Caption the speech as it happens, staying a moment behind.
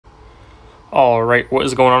All right, what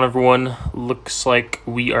is going on, everyone? Looks like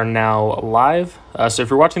we are now live. So if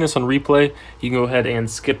you're watching this on replay, you can go ahead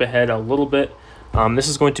and skip ahead a little bit. This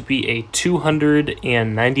is going to be a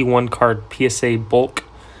 291 card PSA bulk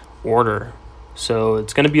order. So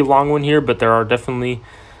it's going to be a long one here, but there are definitely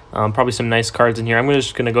probably some nice cards in here. I'm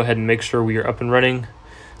just going to go ahead and make sure we are up and running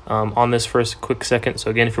on this for a quick second.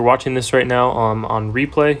 So again, if you're watching this right now on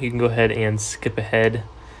replay, you can go ahead and skip ahead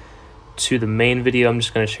to the main video. I'm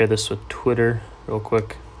just going to share this with Twitter real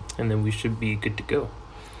quick, and then we should be good to go.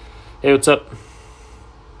 Hey, what's up?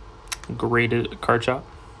 Graded card shop.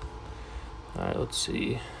 All right, let's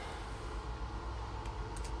see.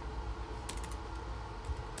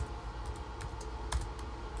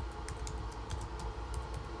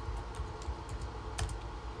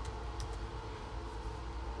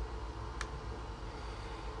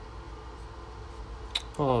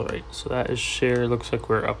 All right, so that is shared. Looks like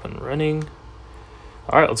we're up and running.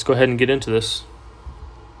 All right, let's go ahead and get into this.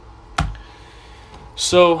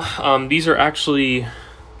 So these are actually,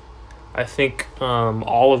 I think,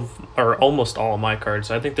 almost all of my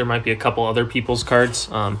cards. I think there might be a couple other people's cards.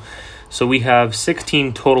 So we have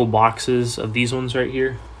 16 total boxes of these ones right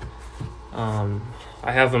here. I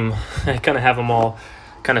have them, I kind of have them all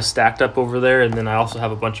kind of stacked up over there, and then I also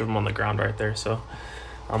have a bunch of them on the ground right there. So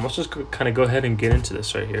let's just kind of go ahead and get into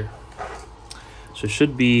this right here. So it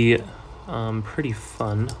should be pretty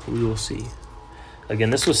fun. We will see.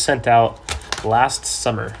 Again, this was sent out last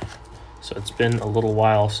summer, so it's been a little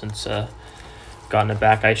while since gotten it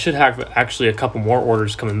back. I should have actually a couple more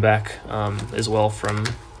orders coming back as well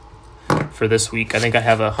for this week. I think I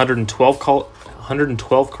have a 112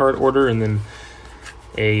 card order, and then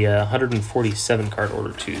a 147 card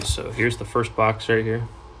order too. So here's the first box right here.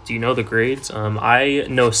 Do you know the grades? I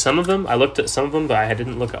know some of them. I looked at some of them, but I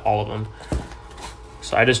didn't look at all of them.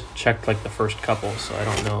 So I just checked like the first couple, so I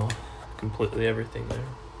don't know completely everything there.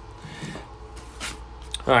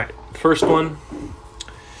 All right, first one.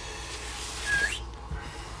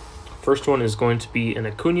 First one is going to be an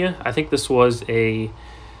Acuna. I think this was a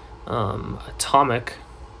atomic.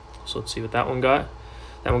 So let's see what that one got.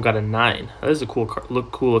 That one got a 9. That is a cool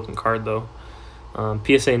looking card though.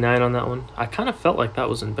 PSA 9 on that one. I kind of felt like that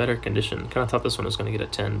was in better condition. Kind of thought this one was going to get a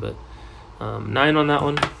 10, but 9 on that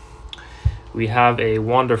one. We have a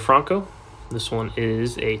Wander Franco. This one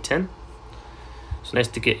is a 10. It's nice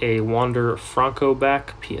to get a Wander Franco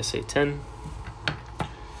back, PSA 10.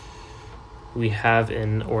 We have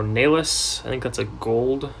an Ornelas. I think that's a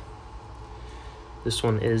gold. This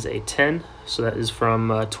one is a 10. So that is from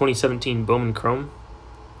 2017 Bowman Chrome.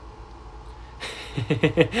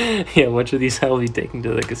 Yeah, which of these I'll be taking to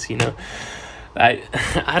the casino. I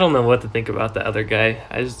don't know what to think about the other guy.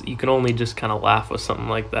 You can only just kind of laugh with something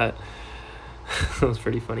like that. That was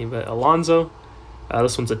pretty funny. But Alonso,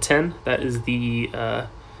 this one's a 10. That is the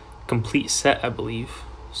complete set, I believe.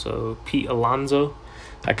 So Pete Alonso.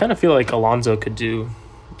 I kind of feel like Alonso could do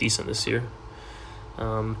decent this year.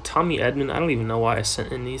 Tommy Edman. I don't even know why I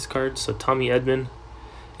sent in these cards. So Tommy Edman,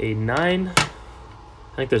 a 9. I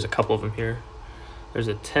think there's a couple of them here. There's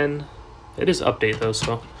a 10. It is update though,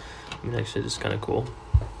 so I mean, actually it's kind of cool.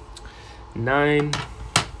 9.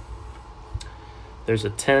 There's a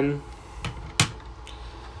 10.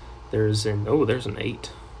 There's an 8.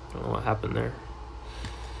 I don't know what happened there,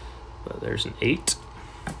 but there's an 8.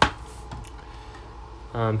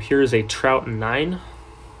 Here is a Trout 9.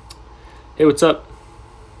 Hey, what's up?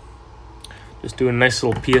 Just doing a nice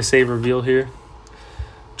little PSA reveal here.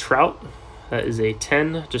 Trout. That is a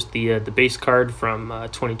 10, just the base card from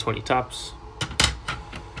 2020 Topps.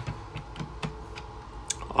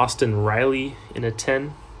 Austin Riley in a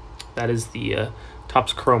 10. That is the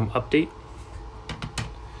Topps Chrome update.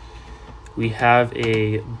 We have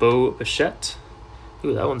a Bo Bichette.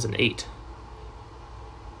 Ooh, that one's an 8.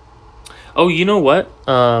 Oh, you know what?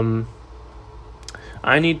 I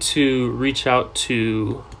need to reach out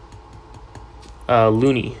to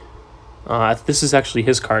Looney. This is actually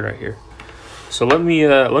his card right here. So let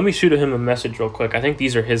me shoot him a message real quick. I think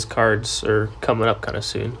these are his cards, or coming up kind of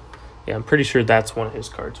soon. Yeah, I'm pretty sure that's one of his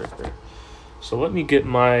cards right there. So let me get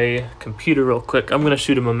my computer real quick. I'm gonna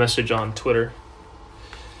shoot him a message on Twitter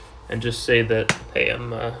and just say that, hey,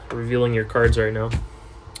 I'm revealing your cards right now.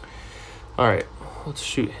 All right, let's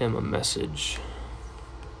shoot him a message.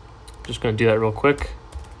 Just gonna do that real quick.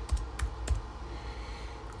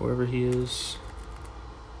 Wherever he is.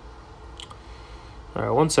 All right,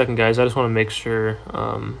 1 second, guys. I just want to make sure.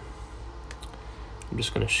 I'm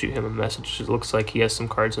just going to shoot him a message. It looks like he has some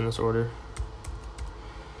cards in this order.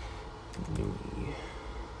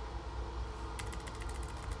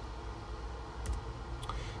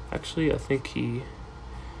 Actually, I think he...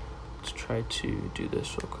 Let's try try to do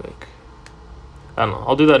this real quick. I don't know.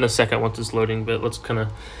 I'll do that in a second once it's loading, but let's kind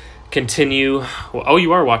of continue. Well, oh,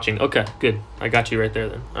 you are watching. Okay, good. I got you right there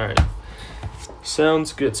then. All right.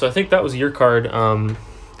 Sounds good. So I think that was your card,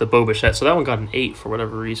 the Bo Bichette. So that one got an 8 for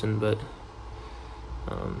whatever reason, but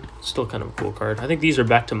still kind of a cool card. I think these are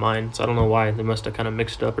back to mine, so I don't know why. They must have kind of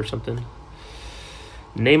mixed up or something.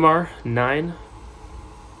 Neymar, 9.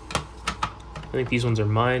 I think these ones are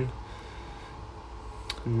mine.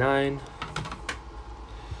 9.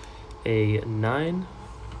 A 9.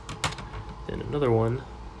 And another one.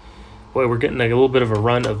 Boy, we're getting like a little bit of a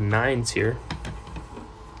run of 9s here.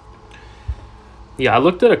 Yeah, I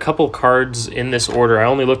looked at a couple cards in this order. I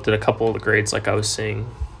only looked at a couple of the grades, like I was saying.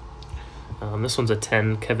 This one's a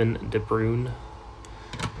 10, Kevin De Bruyne.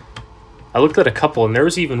 I looked at a couple, and there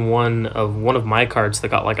was even one of my cards that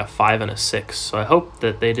got like a 5 and a 6. So I hope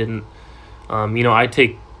that they didn't. You know, I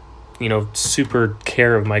take, you know, super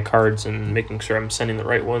care of my cards and making sure I'm sending the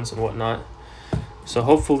right ones and whatnot. So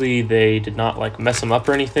hopefully they did not like mess them up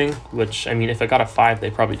or anything. Which, I mean, if I got a 5,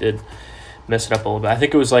 they probably did mess it up a little bit. I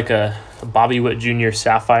think it was like a Bobby Witt Jr.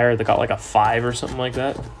 Sapphire that got like a 5 or something like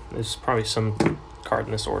that. There's probably some card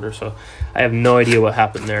in this order, so I have no idea what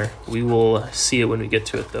happened there. We will see it when we get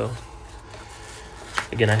to it, though.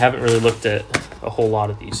 Again, I haven't really looked at a whole lot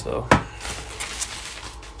of these, though.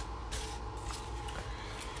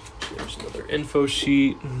 There's another info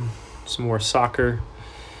sheet. Some more soccer.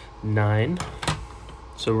 9.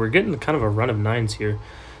 So we're getting kind of a run of 9s here.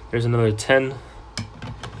 There's another 10.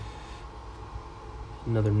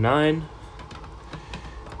 Another 9.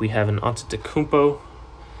 We have an Antetokounmpo.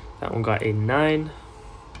 That one got a 9.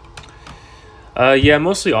 Yeah,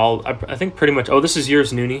 mostly all. I think pretty much. Oh, this is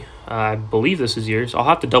yours, Noonie. I believe this is yours. I'll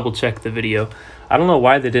have to double check the video. I don't know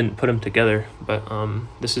why they didn't put them together, but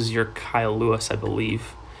this is your Kyle Lewis, I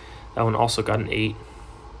believe. That one also got an 8.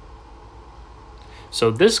 So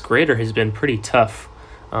this grader has been pretty tough.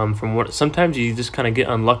 From what sometimes you just kind of get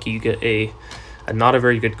unlucky. You get a not a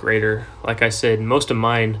very good grader. Like I said, most of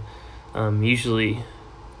mine usually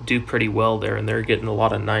do pretty well there, and they're getting a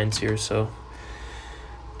lot of 9s here. So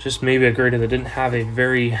just maybe a grader that didn't have a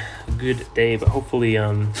very good day, but hopefully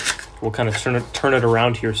we'll kind of turn it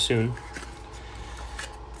around here soon.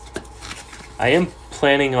 I am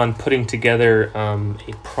planning on putting together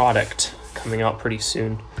a product coming out pretty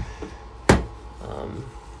soon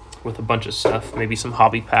with a bunch of stuff, maybe some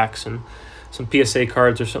hobby packs and some PSA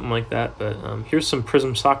cards or something like that. But here's some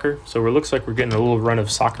Prism Soccer. So it looks like we're getting a little run of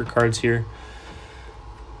soccer cards here.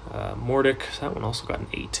 Mordic, that one also got an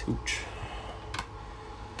 8. Ooch.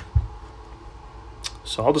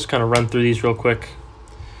 So I'll just kind of run through these real quick.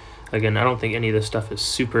 Again, I don't think any of this stuff is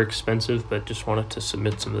super expensive, but just wanted to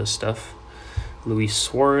submit some of this stuff. Luis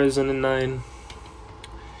Suarez in a 9.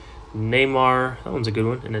 Neymar, that one's a good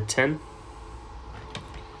one, in a 10.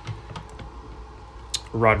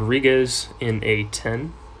 Rodriguez in a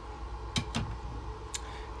 10.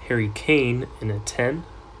 Harry Kane in a 10.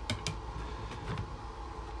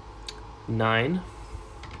 9.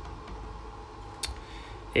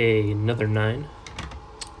 Another 9.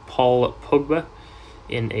 Paul Pogba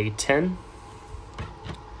in a 10.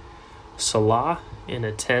 Salah in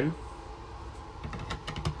a 10.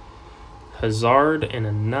 Hazard in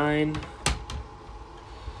a 9.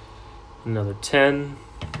 Another 10.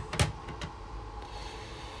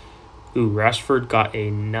 Ooh, Rashford got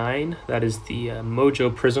a 9. That is the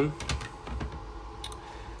Mojo Prism.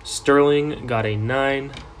 Sterling got a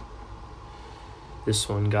 9. This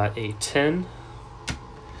one got a 10.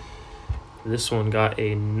 This one got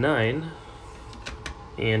a 9.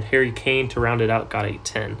 And Harry Kane, to round it out, got a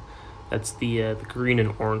 10. That's the green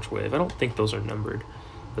and orange wave. I don't think those are numbered,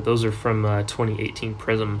 but those are from 2018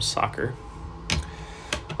 Prism Soccer.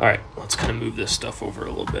 All right, let's kind of move this stuff over a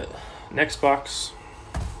little bit. Next box.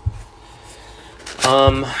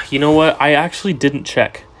 You know what? I actually didn't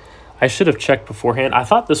check. I should have checked beforehand. I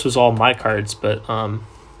thought this was all my cards, but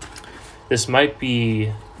this might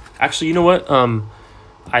be... Actually, you know what?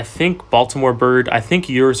 I think Baltimore Bird, I think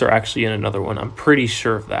yours are actually in another one. I'm pretty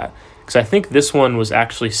sure of that. Because I think this one was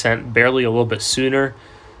actually sent barely a little bit sooner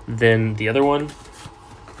than the other one.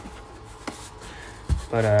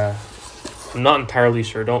 But I'm not entirely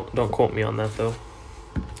sure. Don't quote me on that, though.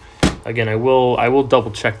 Again, I will double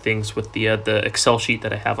check things with the Excel sheet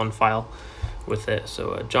that I have on file with it.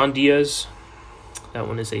 So John Diaz, that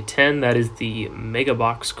one is a 10. That is the Mega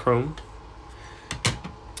Box Chrome.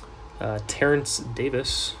 Terrence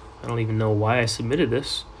Davis, I don't even know why I submitted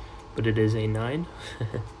this, but it is a 9.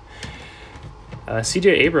 CJ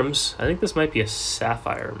Abrams, I think this might be a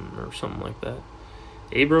Sapphire or something like that.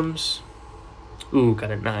 Abrams, ooh, got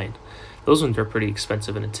a 9. Those ones are pretty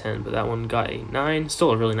expensive in a 10, but that one got a 9.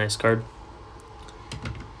 Still a really nice card.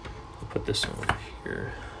 I'll put this one over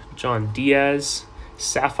here. John Diaz,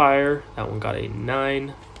 Sapphire. That one got a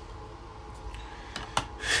 9.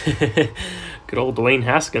 Good old Dwayne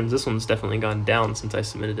Haskins. This one's definitely gone down since I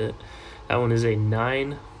submitted it. That one is a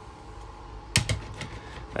 9.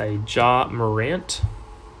 A Ja Morant.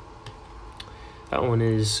 That one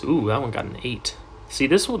is, ooh, that one got an 8. See,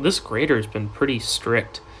 this grader has been pretty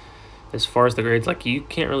strict as far as the grades. Like, you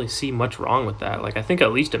can't really see much wrong with that. Like, I think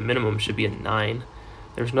at least a minimum should be a 9.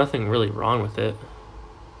 There's nothing really wrong with it.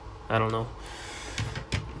 I don't know.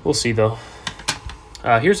 We'll see, though.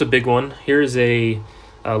 Here's a big one. Here's a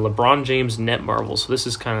LeBron James net marvel. So this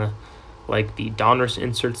is kind of like the Donruss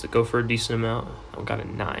inserts that go for a decent amount. I got a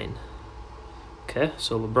 9. Okay,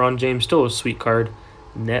 so LeBron James, still a sweet card.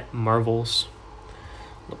 Net marvels.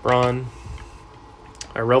 LeBron.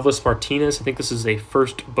 Relvis Martinez. I think this is a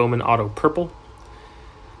first Bowman Auto Purple.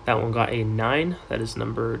 That one got a 9. That is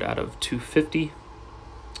numbered out of 250.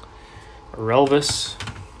 Relvis.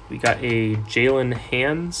 We got a Jalen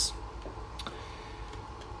Hands.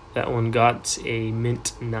 That one got a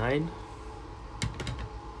mint 9.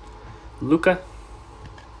 Luka.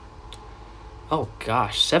 Oh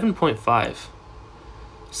gosh, 7.5.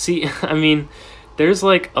 See, I mean, there's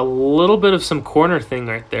like a little bit of some corner thing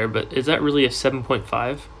right there, but is that really a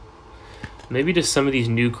 7.5? Maybe just some of these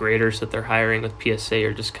new graders that they're hiring with PSA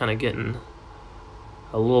are just kind of getting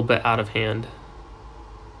a little bit out of hand.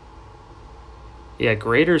 Yeah,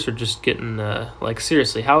 graders are just getting like,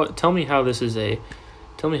 seriously, tell me how this is a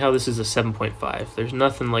 7.5. There's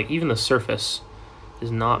nothing, like, even the surface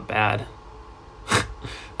is not bad.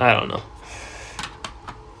 I don't know.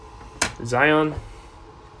 Zion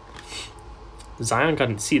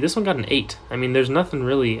got see, this one got an 8. I mean, there's nothing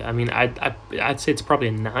really. I mean, I'd say it's probably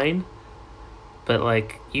a 9, but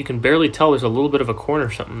like, you can barely tell there's a little bit of a corner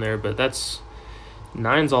or something there, but that's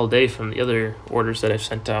 9s all day from the other orders that I've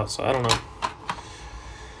sent out, so I don't know.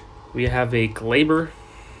 We have a Glaber.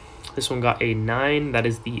 This one got a 9. That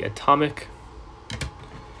is the Atomic.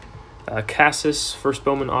 Cassis, first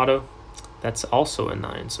Bowman Auto. That's also a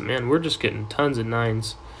 9. So, man, we're just getting tons of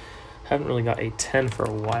 9s. Haven't really got a 10 for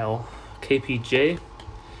a while. KPJ.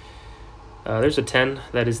 There's a 10.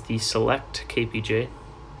 That is the Select KPJ.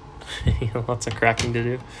 Lots of cracking to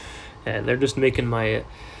do. Yeah, they're just making my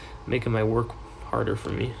work harder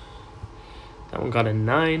for me. That one got a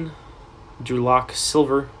 9. Drew Lock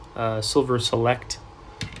Silver. Silver Select.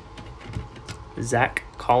 Zach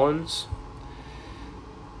Collins.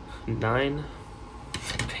 9.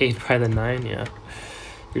 Paid by the 9, yeah.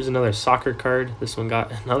 Here's another soccer card. This one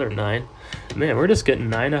got another 9. Man, we're just getting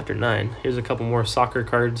 9 after 9. Here's a couple more soccer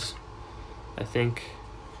cards, I think.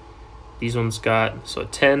 These ones got, so a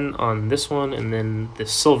 10 on this one, and then the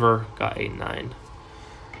silver got a 9.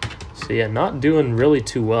 So yeah, not doing really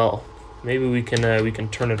too well. Maybe we can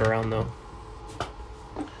turn it around though.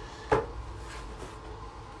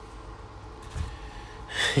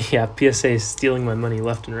 Yeah, PSA is stealing my money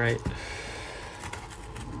left and right.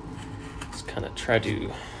 Let's kind of try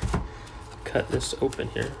to cut this open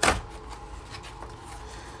here.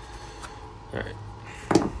 All right.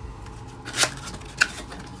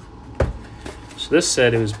 So this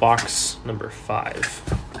said it was box number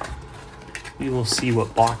 5. We will see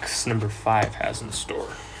what box number 5 has in store.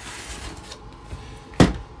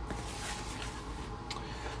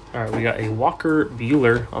 All right, we got a Walker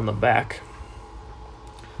Buehler on the back.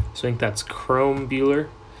 So I think that's Chrome Buehler.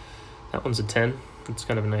 That one's a 10. It's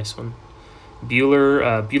kind of a nice one.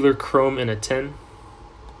 Buehler Chrome in a 10.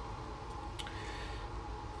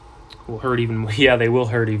 Will hurt even. Yeah, they will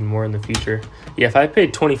hurt even more in the future. Yeah, if I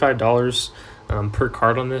paid $25 per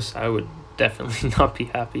card on this, I would definitely not be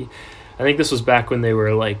happy. I think this was back when they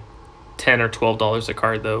were like $10 or $12 a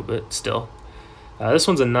card though, but still. This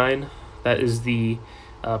one's a 9. That is the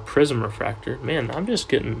Prism Refractor. Man, I'm just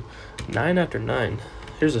getting 9 after 9.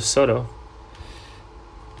 Here's a Soto.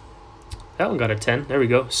 That one got a 10. There we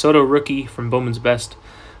go. Soto rookie from Bowman's Best.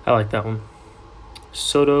 I like that one.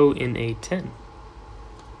 Soto in a 10.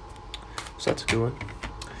 So that's a good one.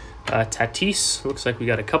 Tatis. Looks like we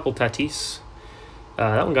got a couple Tatis.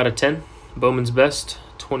 That one got a 10. Bowman's Best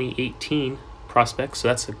 2018 prospect. So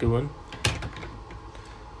that's a good one.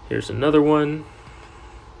 Here's another one.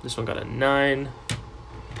 This one got a 9.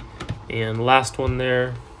 And last one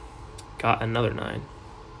there got another 9.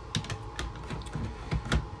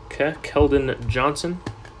 Okay, Keldon Johnson.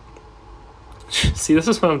 See, this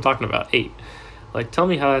is what I'm talking about. 8. Like, tell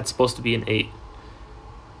me how that's supposed to be an 8.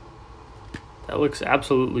 That looks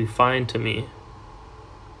absolutely fine to me.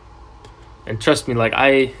 And trust me, like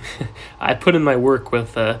I put in my work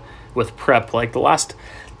with with prep. Like the last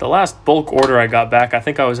bulk order I got back, I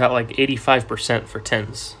think I was at like 85% for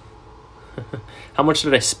 10s. How much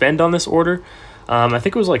did I spend on this order? I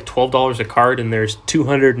think it was like $12 a card, and there's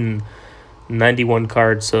 291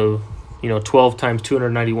 cards, so 12 times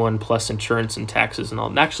 291 plus insurance and taxes and all.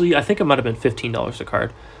 And actually, I think it might have been $15 a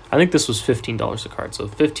card. I think this was $15 a card, so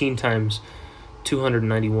 15 times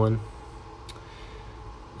 291.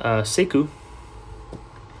 Sekou,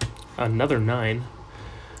 another 9.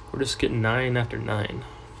 We're just getting 9 after 9.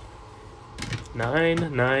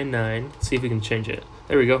 9, 9, 9. Let's see if we can change it.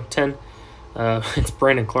 There we go, 10. It's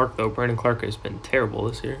Brandon Clark, though. Brandon Clark has been terrible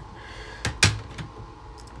this year.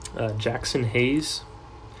 Jackson Hayes.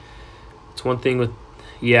 It's one thing with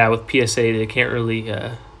PSA, they can't really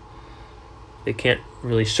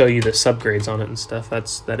show you the subgrades on it and stuff.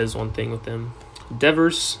 That is one thing with them.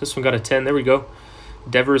 Devers, this one got a 10. There we go.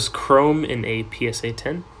 Devers Chrome in a PSA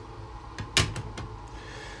 10.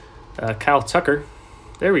 Kyle Tucker.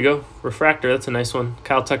 There we go. Refractor, that's a nice one.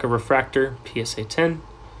 Kyle Tucker Refractor, PSA 10.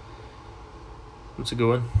 That's a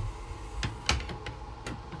good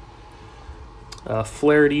one.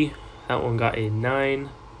 Flaherty, that one got a 9.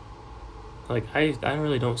 Like, I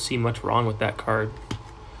really don't see much wrong with that card.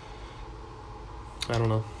 I don't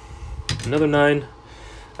know. Another 9.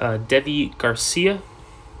 Devi Garcia.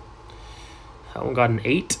 That one got an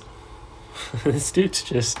 8. This dude's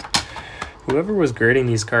just... Whoever was grading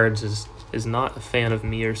these cards is not a fan of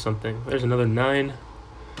me or something. There's another 9.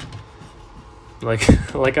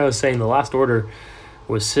 Like I was saying, the last order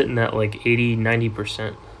was sitting at like 80,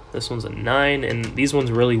 90%. This one's a 9, and these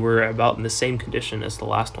ones really were about in the same condition as the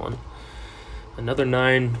last one. Another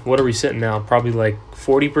 9. What are we sitting now? Probably like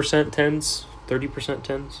 40% 10s,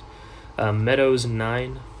 30% 10s. Meadows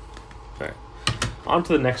 9. All right, on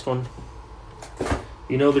to the next one.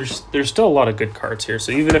 There's still a lot of good cards here.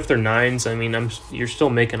 So even if they're 9s, I mean, you're still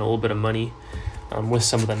making a little bit of money with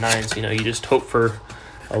some of the 9s. You just hope for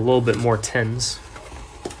a little bit more 10s.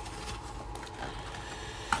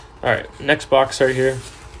 All right, next box right here.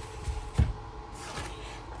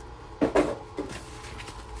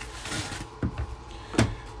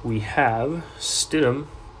 We have Stidham.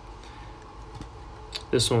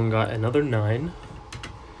 This one got another 9.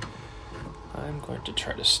 I'm going to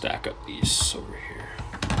try to stack up these over here.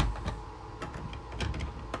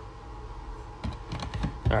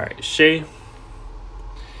 All right, Shea.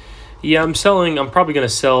 Yeah, I'm probably going to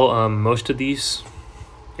sell most of these.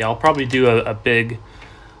 Yeah, I'll probably do a big,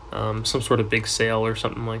 some sort of big sale or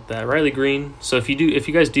something like that. Riley Green. So if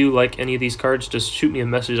you guys do like any of these cards, just shoot me a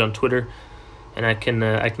message on Twitter, and I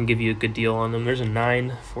can give you a good deal on them. There's a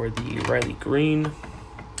 9 for the Riley Green.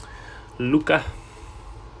 Luka.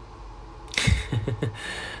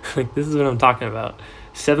 Like, this is what I'm talking about.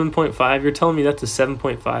 7.5. You're telling me that's a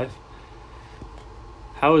 7.5?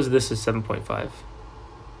 How is this a 7.5?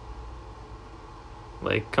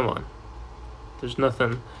 Like, come on. There's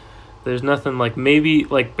nothing like, maybe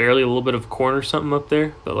like barely a little bit of corn or something up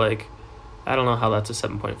there, but like, I don't know how that's a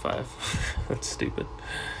 7.5. That's stupid.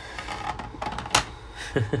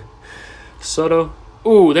 Soto.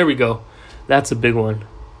 Ooh, there we go. That's a big one.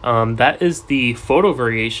 That is the photo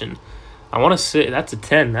variation. I want to say that's a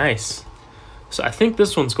 10. Nice. So I think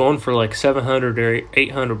this one's going for like 700 or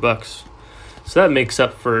 800 bucks. So that makes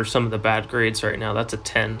up for some of the bad grades right now. That's a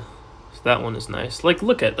 10. So that one is nice. Like,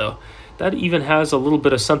 look at though. That even has a little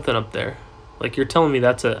bit of something up there. Like, you're telling me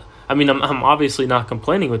that's a... I mean, I'm obviously not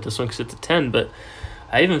complaining with this one because it's a 10, but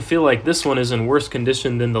I even feel like this one is in worse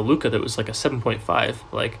condition than the Luka that was like a 7.5.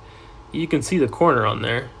 Like, you can see the corner on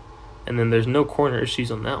there, and then there's no corner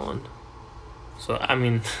issues on that one. So, I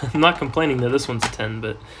mean, I'm not complaining that this one's a 10,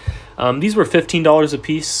 but these were $15 a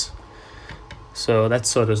piece. So that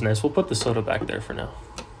Soto's nice. We'll put the Soto back there for now.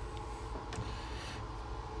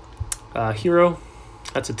 Hero,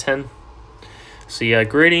 that's a 10. So yeah,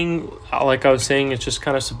 grading, like I was saying, it's just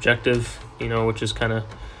kind of subjective, which is kind of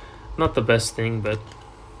not the best thing, but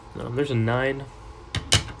there's a 9.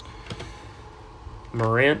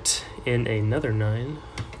 Morant in another 9.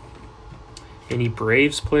 Any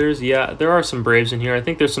Braves players? Yeah, there are some Braves in here. I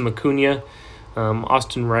think there's some Acuna,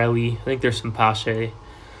 Austin Riley. I think there's some Pache,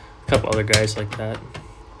 a couple other guys like that.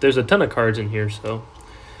 There's a ton of cards in here, so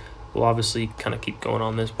we'll obviously kind of keep going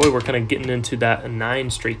on this. Boy, we're kind of getting into that 9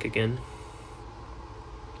 streak again.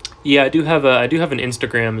 Yeah, I do have an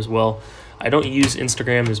Instagram as well. I don't use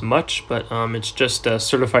Instagram as much, but it's just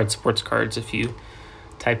certified sports cards if you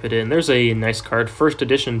type it in. There's a nice card, first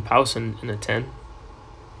edition Pausen in a 10.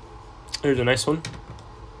 There's a nice one.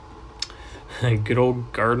 Good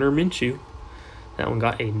old Gardner Minshew. That one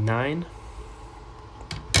got a 9.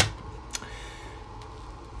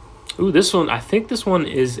 Ooh, this one, I think this one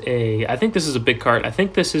is I think this is a big card. I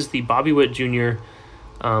think this is the Bobby Witt Jr.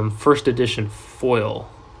 First edition foil.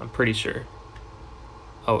 I'm pretty sure.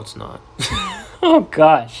 Oh, it's not. Oh,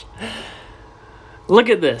 gosh. Look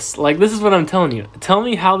at this. Like, this is what I'm telling you. Tell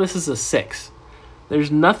me how this is a 6. There's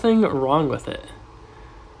nothing wrong with it.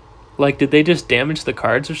 Like, did they just damage the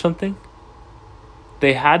cards or something?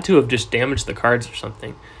 They had to have just damaged the cards or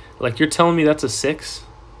something. Like, you're telling me that's a 6?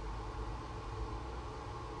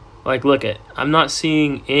 Like, look it. I'm not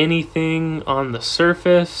seeing anything on the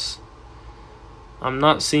surface. I'm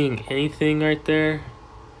not seeing anything right there.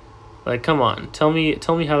 Like, come on. Tell me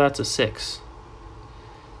how that's a 6.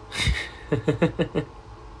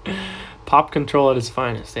 Pop control at its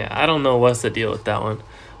finest. Yeah, I don't know what's the deal with that one.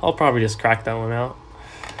 I'll probably just crack that one out.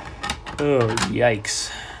 Oh,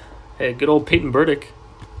 yikes. Hey, good old Peyton Burdick.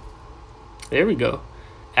 There we go.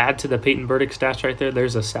 Add to the Peyton Burdick stash right there.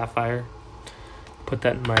 There's a sapphire. Put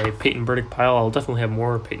that in my Peyton Burdick pile. I'll definitely have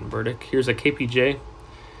more Peyton Burdick. Here's a KPJ.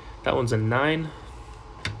 That one's a 9.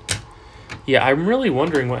 Yeah, I'm really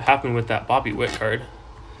wondering what happened with that Bobby Witt card.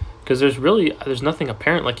 Because there's nothing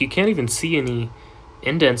apparent. Like, you can't even see any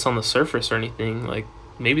indents on the surface or anything. Like,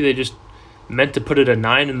 maybe they just meant to put it a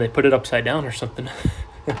 9 and they put it upside down or something.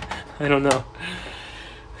 I don't know.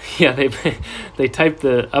 Yeah, they typed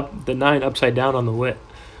the 9 upside down on the Witt.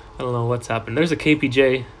 I don't know what's happened. There's a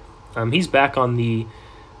KPJ. He's back on the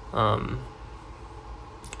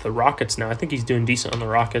Rockets now. I think he's doing decent on the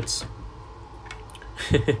Rockets.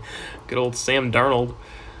 Good old Sam Darnold.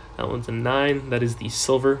 That one's a 9. That is the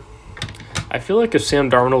silver. I feel like if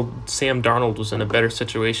Sam Darnold was in a better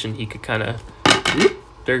situation, he could kind of...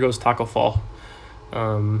 There goes Taco Fall.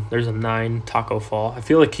 There's a 9 Taco Fall. I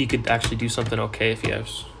feel like he could actually do something okay if he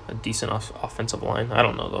has a decent offensive line. I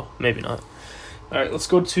don't know, though. Maybe not. All right, let's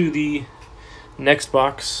go to the next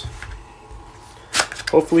box.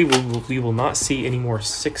 Hopefully we will not see any more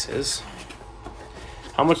 6s.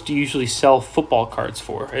 How much do you usually sell football cards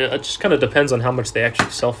for? It just kind of depends on how much they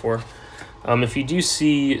actually sell for. If you do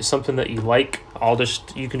see something that you like,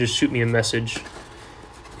 you can just shoot me a message,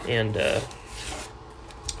 and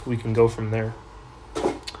we can go from there.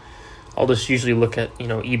 I'll just usually look at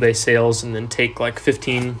eBay sales and then take like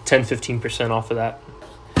 10-15% off of that.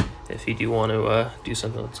 If you do want to do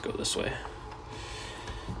something, let's go this way.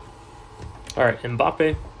 All right,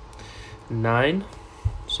 Mbappe, 9.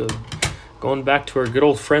 So going back to our good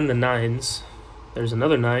old friend, the 9s. There's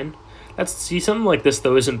another 9. Something like this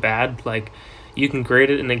though isn't bad. Like, you can grade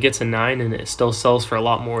it and it gets a 9 and it still sells for a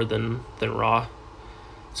lot more than raw.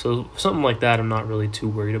 So something like that I'm not really too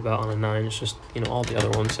worried about on a 9. It's just all the other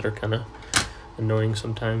ones that are kind of annoying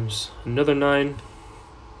sometimes. Another 9.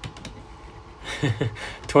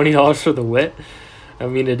 $20 for the Witt. I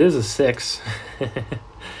mean, it is a 6.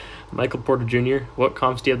 Michael Porter Jr. What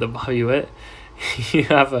comps do you have the Bobby Witt? You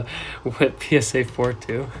have a Witt PSA 4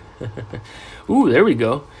 too. Ooh, there we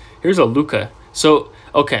go. Here's a Luka. So,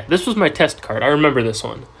 okay, this was my test card. I remember this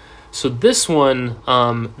one. So this one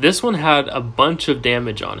had a bunch of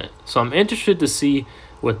damage on it. So I'm interested to see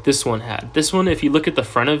what this one had. This one, if you look at the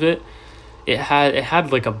front of it, it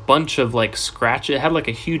had like a bunch of like scratch. It had like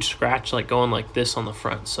a huge scratch like going like this on the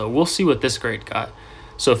front. So we'll see what this grade got.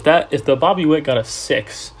 So if the Bobby Witt got a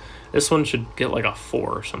 6, this one should get like a 4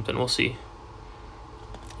 or something. We'll see.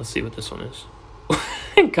 Let's see what this one is.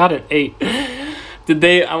 Got an 8.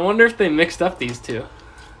 I wonder if they mixed up these two.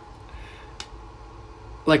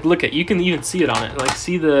 Like, look you can even see it on it. Like,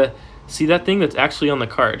 see that thing that's actually on the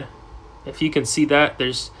card. If you can see that,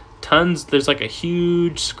 there's like a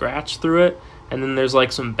huge scratch through it, and then there's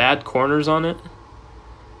like some bad corners on it.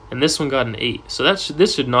 And this one got an 8. So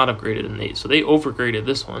this should not have graded an 8. So they overgraded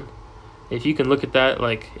this one. If you can look at that,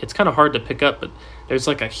 like, it's kind of hard to pick up, but there's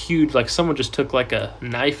like a huge, like someone just took like a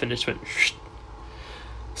knife and just went.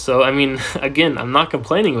 So, I mean, again, I'm not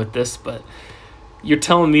complaining with this, but you're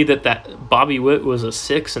telling me that Bobby Witt was a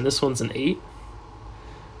 6 and this one's an 8?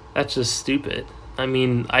 That's just stupid. I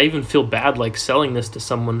mean, I even feel bad like selling this to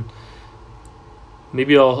someone.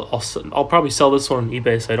 Maybe I'll probably sell this one on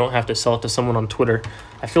eBay so I don't have to sell it to someone on Twitter.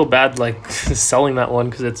 I feel bad like selling that one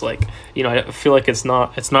because it's like, I feel like it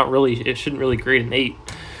shouldn't really grade an 8.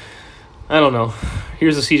 I don't know.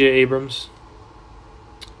 Here's a CJ Abrams.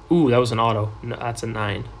 Ooh, that was an auto. No, that's a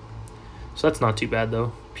 9. So that's not too bad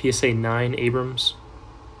though. PSA 9 Abrams.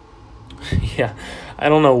 Yeah, I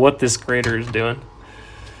don't know what this grader is doing.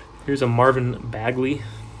 Here's a Marvin Bagley.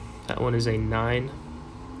 That one is a 9.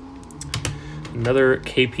 Another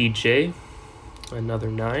KPJ. Another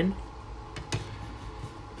 9.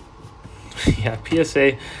 Yeah,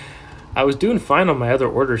 PSA. I was doing fine on my other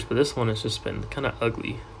orders, but this one has just been kind of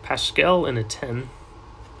ugly. Pascal and a 10.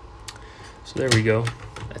 So there we go.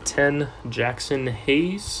 A 10 Jackson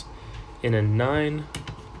Hayes in a 9.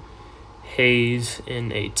 Hayes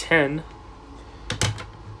in a 10.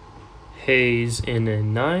 Hayes in a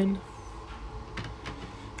 9.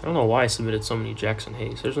 I don't know why I submitted so many Jackson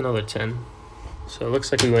Hayes. There's another 10. So it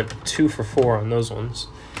looks like we went 2 for 4 on those ones.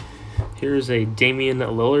 Here's a Damian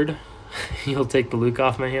Lillard. He'll take the Luke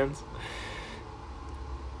off my hands.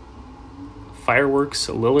 Fireworks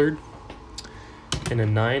Lillard in a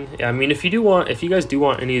 9. Yeah, I mean, if you guys do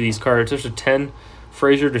want any of these cards, there's a 10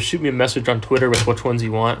 Frazier. Just shoot me a message on Twitter with which ones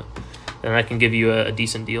you want, and I can give you a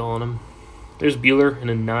decent deal on them. There's Bueller in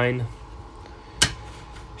a 9.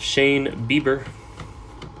 Shane Bieber.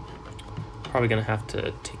 Probably gonna have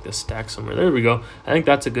to take this stack somewhere. There we go. I think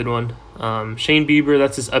that's a good one. Shane Bieber,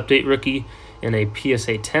 that's his update rookie in a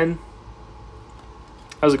PSA 10.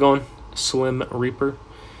 How's it going? Slim Reaper.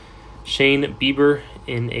 Shane Bieber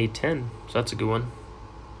in a 10. So that's a good one.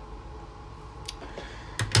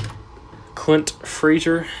 Clint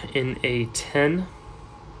Frazier in a 10.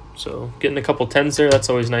 So getting a couple 10s there. That's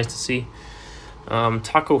always nice to see.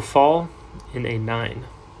 Taco Fall in a 9.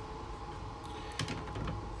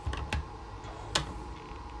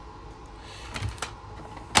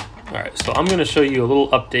 All right, so I'm going to show you a little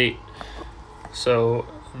update. So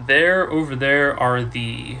over there are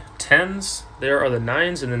the 10s, there are the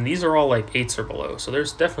 9s, and then these are all like 8s or below. So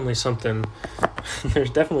there's definitely something a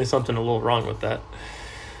little wrong with that.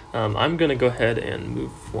 I'm going to go ahead and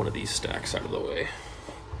move one of these stacks out of the way.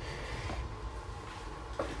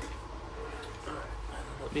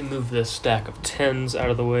 Let me move this stack of 10s out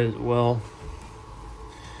of the way as well.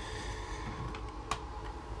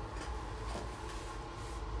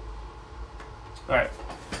 All right.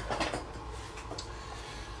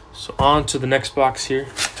 So on to the next box here.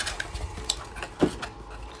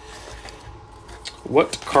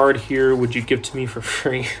 What card here would you give to me for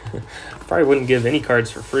free? Probably wouldn't give any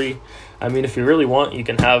cards for free. I mean, if you really want, you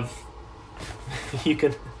can have you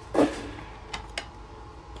can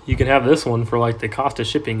have this one for like the cost of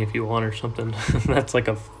shipping if you want or something. That's like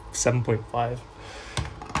a 7.5.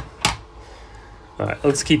 All right,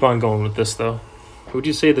 let's keep on going with this though. Would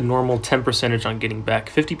you say the normal 10% on getting back?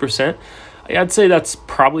 50%? I'd say that's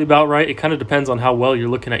probably about right. It kind of depends on how well you're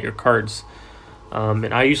looking at your cards.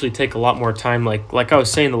 And I usually take a lot more time. Like I was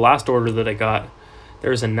saying, the last order that I got,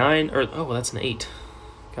 there's a 9, or oh, that's an 8.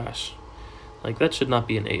 Gosh, like that should not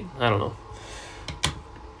be an 8. I don't know.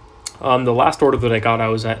 The last order that I got, I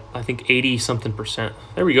was at, I think, 80-something%.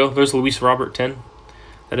 There we go. There's Luis Robert 10.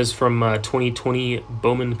 That is from 2020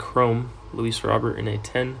 Bowman Chrome. Luis Robert in a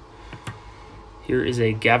 10. Here is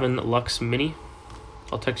a Gavin Lux Mini.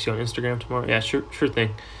 I'll text you on Instagram tomorrow. Yeah, sure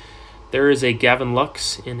thing. There is a Gavin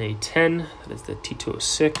Lux in a 10. That is the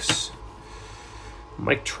T206.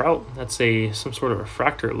 Mike Trout. That's some sort of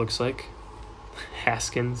refractor, it looks like.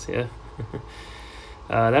 Haskins, yeah.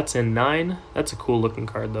 That's a 9. That's a cool looking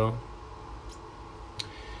card, though.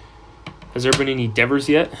 Has there been any Devers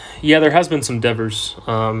yet? Yeah, there has been some Devers.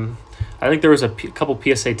 I think there was a couple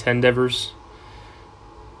PSA 10 Devers.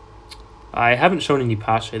 I haven't shown any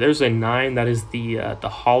Pache. There's a 9. That is the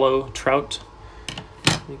hollow Trout.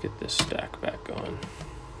 Let me get this stack back going.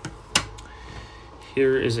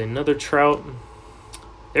 Here is another Trout.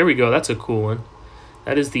 There we go. That's a cool one.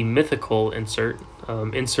 That is the mythical insert.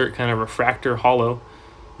 Insert kind of refractor hollow.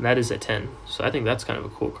 And that is a 10. So I think that's kind of a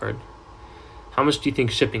cool card. How much do you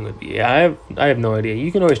think shipping would be? Yeah, I have no idea.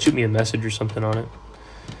 You can always shoot me a message or something on it.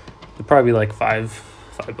 It'd probably be like $5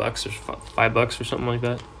 or $5 or something like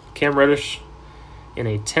that. Cam Reddish in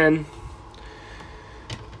a 10.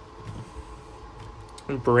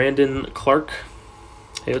 Brandon Clark.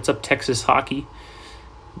 Hey, what's up, Texas Hockey?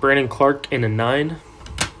 Brandon Clark in a 9.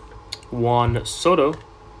 Juan Soto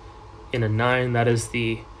in a 9. That is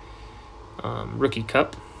the Rookie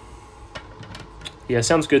Cup. Yeah,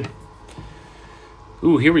 sounds good.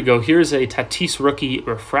 Ooh, here we go. Here's a Tatis Rookie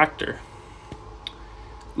Refractor.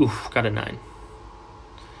 Ooh, got a 9.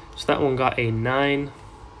 So that one got a 9.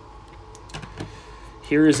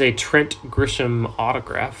 Here is a Trent Grisham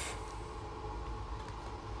autograph.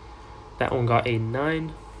 That one got a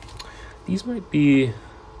 9. These might be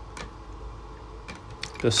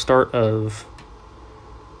the start of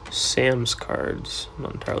Sam's cards. I'm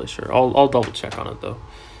not entirely sure. I'll double check on it though.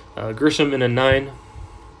 Grisham in a 9.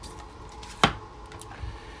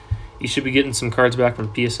 You should be getting some cards back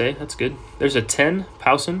from PSA. That's good. There's a 10,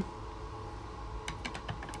 Powson.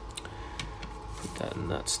 Put that in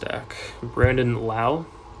that stack. Brandon Lau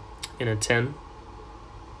in a 10.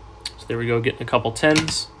 So there we go, getting a couple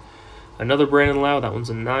 10s. Another Brandon Lau, that one's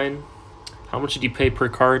a 9. How much did you pay per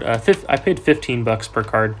card? I paid $15 per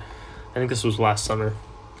card. I think this was last summer.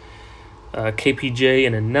 KPJ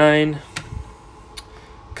in a 9.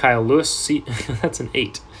 Kyle Lewis, see, that's an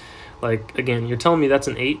 8. Like, again, you're telling me that's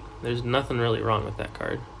an 8? There's nothing really wrong with that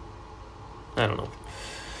card. I don't know.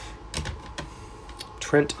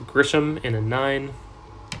 Trent Grisham in a 9.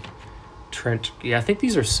 Trent, yeah, I think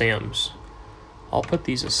these are Sam's. I'll put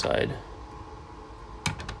these aside.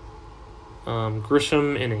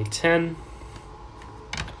 Grisham in a 10.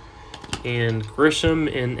 And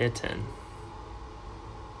Grisham in a 10.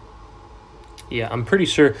 Yeah, I'm pretty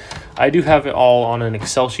sure. I do have it all on an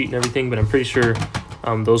Excel sheet and everything, but I'm pretty sure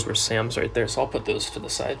those were Sam's right there. So I'll put those to the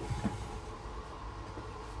side.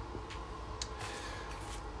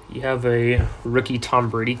 You have a rookie Tom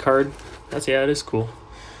Brady card. Yeah, it is cool.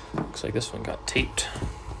 Looks like this one got taped.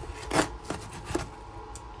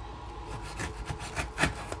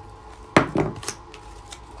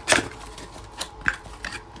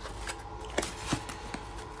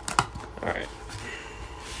 All right.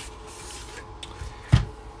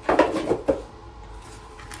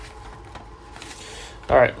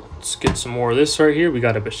 All right, let's get some more of this right here. We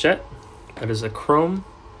got a Bichette. That is a Chrome.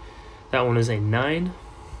 That one is a 9.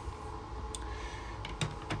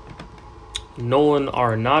 Nolan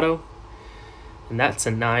Arenado, and that's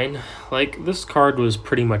a 9. Like, this card was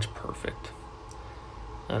pretty much perfect.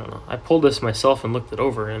 I don't know. I pulled this myself and looked it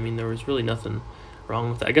over. I mean, there was really nothing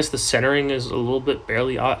wrong with it. I guess the centering is a little bit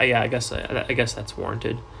barely. Yeah, I guess that's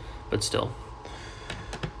warranted, but still.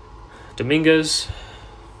 Dominguez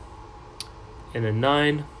in a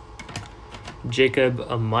 9. Jacob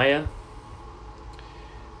Amaya.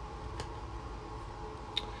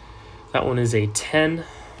 That one is a 10.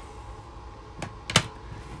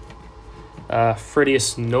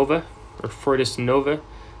 Freudis Nova,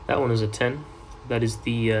 that one is a 10. That is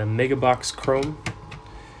the Mega Box Chrome.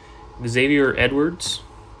 Xavier Edwards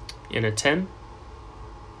in a 10.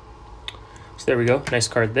 So there we go, nice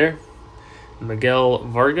card there. Miguel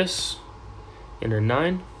Vargas in a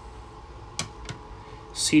 9.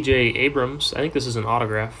 CJ Abrams, I think this is an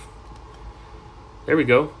autograph. There we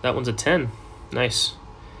go, that one's a 10. Nice.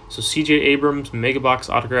 So CJ Abrams, Mega Box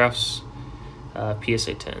autographs,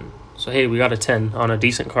 PSA 10. So, hey, we got a 10 on a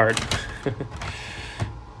decent card.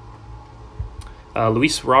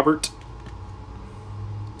 Luis Robert.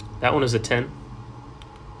 That one is a 10.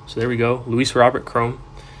 So, there we go. Luis Robert Chrome.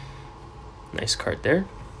 Nice card there.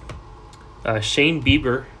 Shane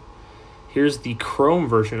Bieber. Here's the Chrome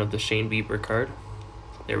version of the Shane Bieber card.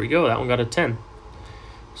 There we go. That one got a 10.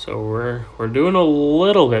 So, we're doing a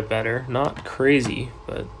little bit better. Not crazy,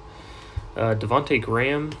 but Devontae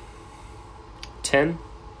Graham, 10.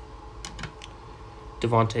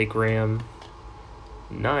 Devontae Graham,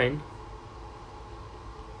 9.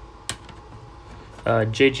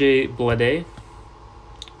 JJ Blade,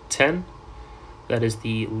 10. That is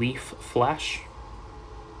the Leaf Flash.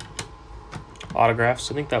 Autographs.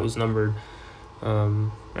 I think that was numbered.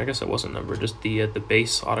 I guess it wasn't numbered. Just the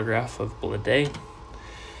base autograph of Blade.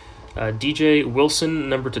 DJ Wilson,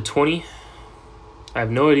 number /20. I have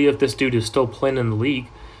no idea if this dude is still playing in the league,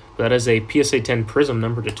 but that is a PSA 10 Prism,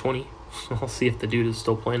 number /20. I'll see if the dude is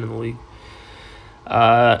still playing in the league.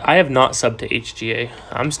 I have not subbed to HGA.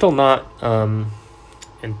 I'm still not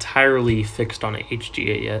entirely fixed on a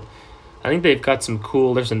HGA yet. I think they've got some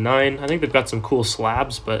cool. There's a 9. I think they've got some cool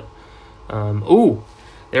slabs, but ooh,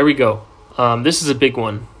 there we go. This is a big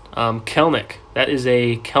one. Kelnick. That is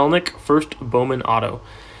a Kelnick first Bowman auto.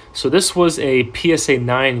 So this was a PSA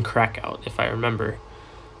 9 crackout, if I remember.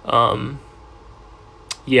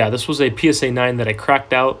 Yeah, this was a PSA 9 that I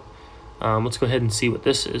cracked out. Let's go ahead and see what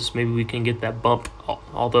this is. Maybe we can get that bump.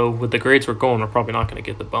 Although with the grades we're going, we're probably not going to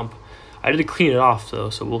get the bump. I did clean it off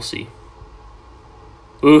though, so we'll see.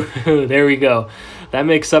 Ooh, there we go. That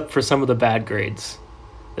makes up for some of the bad grades.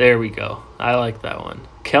 There we go. I like that one.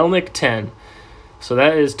 Kelnick 10. So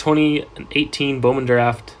that is 2018 Bowman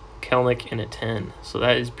Draft Kelnick in a 10. So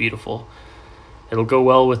that is beautiful. It'll go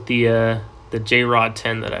well with the J-Rod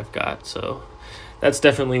 10 that I've got. So that's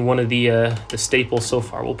definitely one of the staples so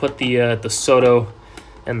far. We'll put the Soto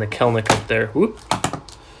and the Kelnick up there. Whoop.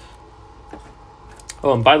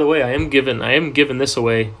 Oh, and by the way, I am giving this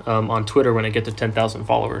away on Twitter when I get to 10,000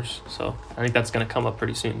 followers. So I think that's going to come up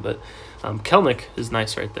pretty soon. But Kelnick is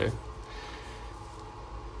nice right there.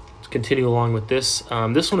 Let's continue along with this.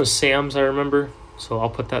 This one is Sam's, I remember. So I'll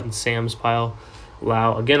put that in Sam's pile.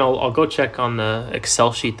 Lau. Again, I'll go check on the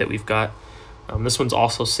Excel sheet that we've got. This one's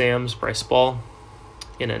also Sam's, Bryce Ball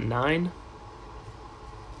in a 9.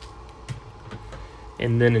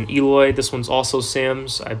 And then an Eloy. This one's also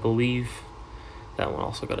Sam's, I believe. That one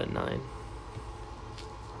also got a 9.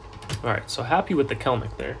 All right, so happy with the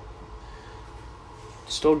Kelnick there.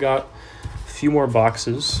 Still got a few more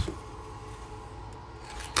boxes.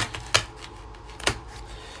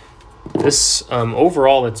 This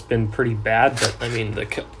overall, it's been pretty bad, but I mean the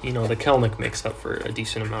Kelnick makes up for a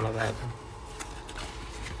decent amount of that.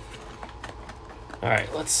 All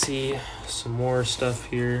right, let's see some more stuff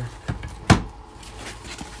here.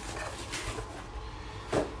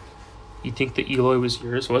 You think the Eloy was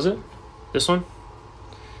yours? Was it this one?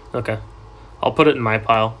 Okay, I'll put it in my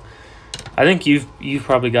pile. I think you've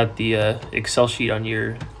probably got the Excel sheet on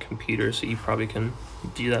your computer, so you probably can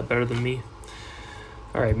do that better than me.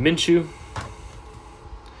 All right, Minshew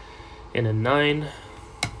in a 9.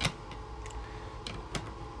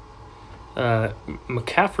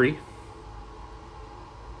 McCaffrey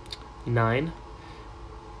 9.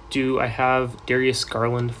 Do I have Darius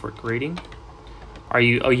Garland for grading? Are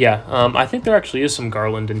you? Oh yeah. I think there actually is some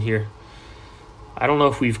Garland in here. I don't know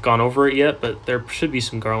if we've gone over it yet, but there should be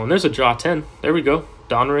some Garland. There's a Jaw 10. There we go.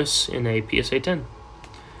 Donruss in a PSA 10.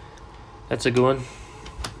 That's a good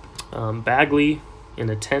one. Bagley in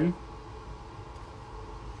a 10.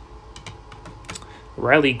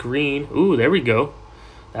 Riley Green. Ooh, there we go.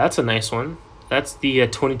 That's a nice one. That's the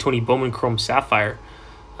 2020 Bowman Chrome Sapphire.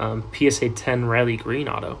 PSA 10 Riley Green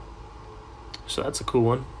auto. So that's a cool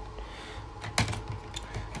one.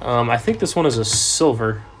 I think this one is a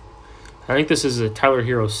silver. I think this is a Tyler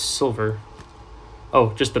Hero silver.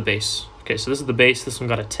 Oh, just the base. Okay, so this is the base. This one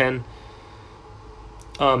got a 10.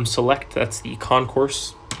 Select, that's the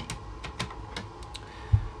concourse.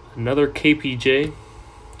 Another KPJ.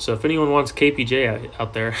 So if anyone wants KPJ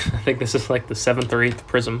out there, I think this is like the 7th or 8th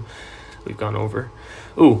prism we've gone over.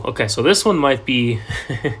 Ooh, okay, so this one might be...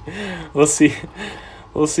 We'll see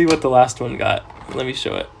what the last one got. Let me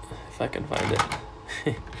show it, if I can find it.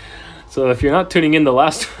 So if you're not tuning in, the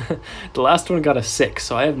last one got a 6,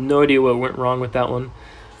 so I have no idea what went wrong with that one.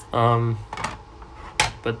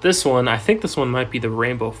 But this one, I think this one might be the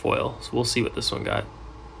rainbow foil, so we'll see what this one got.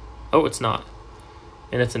 Oh, it's not.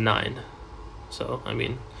 And it's a 9. So, I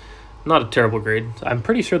mean, not a terrible grade. I'm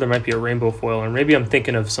pretty sure there might be a rainbow foil, or maybe I'm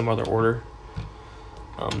thinking of some other order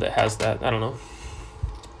that has that. I don't know.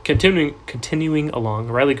 Continuing along,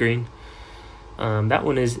 Riley Green. That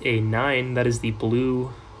one is a 9. That is the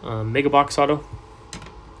blue Mega Box auto.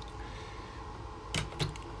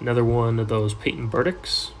 Another one of those Peyton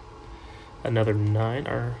Burdicks. Another 9,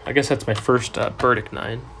 or I guess that's my first Burdick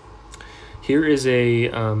 9. Here is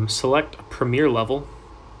a select premier level.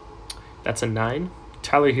 That's a 9.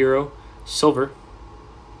 Tyler Hero silver.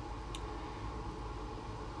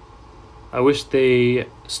 I wish they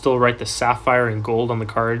still write the sapphire and gold on the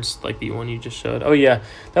cards like the one you just showed. Oh yeah,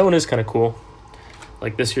 that one is kind of cool.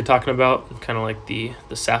 Like this you're talking about, kind of like the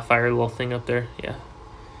sapphire little thing up there. Yeah,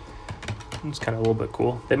 it's kind of a little bit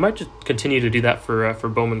cool. They might just continue to do that for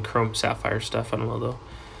Bowman Chrome Sapphire stuff. I don't know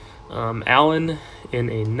though. Allen in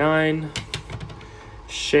a 9.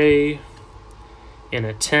 Shea in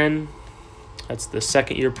a 10. That's the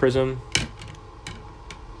 2nd year prism.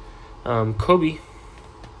 Kobe.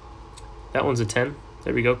 That one's a 10.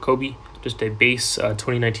 There we go. Kobe, just a base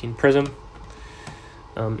 2019 prism.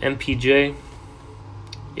 MPJ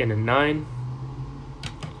in a 9.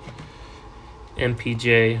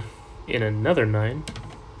 MPJ in another 9.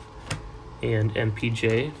 And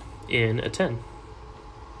MPJ in a 10.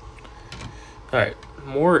 All right,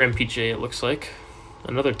 more MPJ it looks like.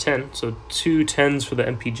 Another 10, so 2 10s for the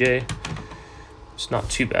MPJ. It's not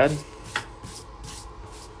too bad.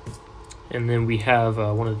 And then we have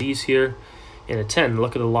one of these here in a 10.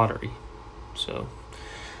 Look at the lottery. So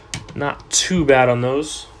not too bad on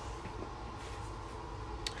those.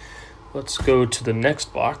 Let's go to the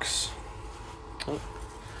next box. Oh,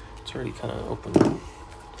 it's already kind of open.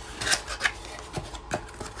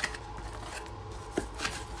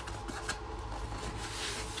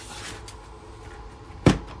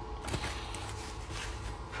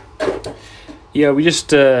 Yeah, we just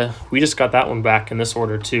got that one back in this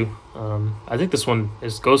order too. I think this one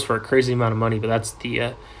goes for a crazy amount of money, but that's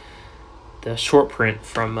the short print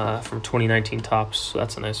from 2019 Topps. So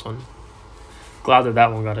that's a nice one. Glad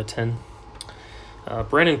that one got a 10.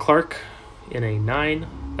 Brandon Clark in a 9.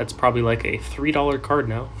 That's probably like a $3 card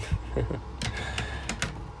now.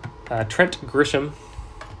 Trent Grisham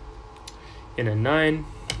in a 9.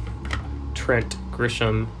 Trent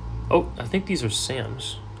Grisham. Oh, I think these are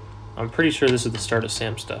Sam's. I'm pretty sure this is the start of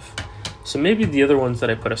Sam stuff. So maybe the other ones that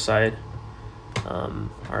I put aside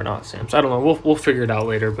are not Sam's. I don't know. We'll figure it out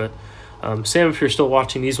later. But Sam, if you're still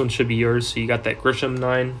watching, these ones should be yours. So you got that Grisham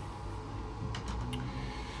 9.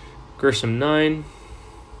 Grisham 9.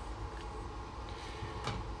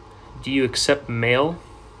 Do you accept mail?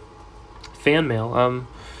 Fan mail?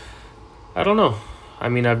 I don't know. I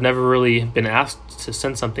mean, I've never really been asked to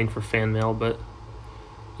send something for fan mail, but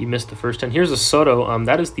You missed the first 10. Here's a Soto.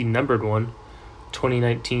 That is the numbered one,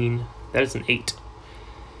 2019. That is an 8.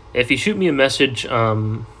 If you shoot me a message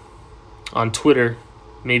on Twitter,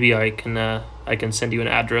 maybe I can send you an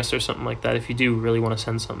address or something like that if you do really want to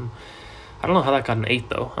send something. I don't know how that got an 8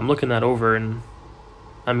 though. I'm looking that over, and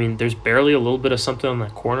I mean, there's barely a little bit of something on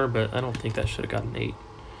that corner, but I don't think that should have got an 8.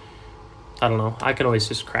 I don't know. I can always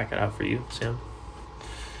just crack it out for you, Sam.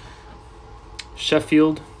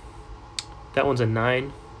 Sheffield. That one's a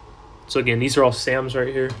 9. So again, these are all Sam's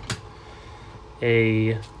right here.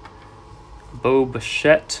 A Bo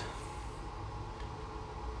Bichette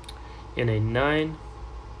in a 9.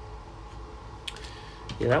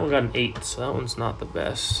 Yeah, that one got an 8, so that one's not the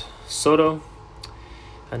best. Soto,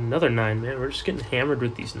 another 9, man. We're just getting hammered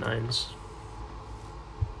with these 9s.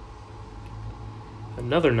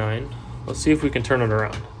 Another 9. Let's see if we can turn it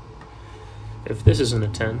around. If this isn't a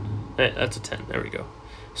 10, that's a 10. There we go.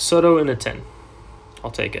 Soto in a 10.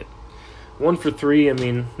 I'll take it. 1 for 3. I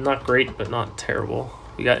mean, not great, but not terrible.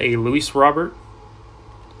 We got a Luis Robert.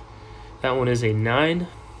 That one is a 9.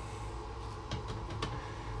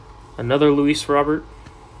 Another Luis Robert.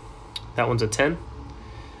 That one's a 10.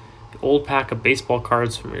 The old pack of baseball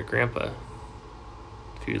cards from your grandpa,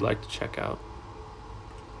 if you'd like to check out.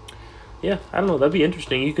 Yeah, I don't know. That'd be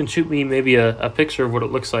interesting. You can shoot me maybe a picture of what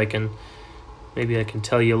it looks like, and maybe I can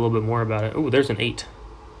tell you a little bit more about it. Oh, there's an 8.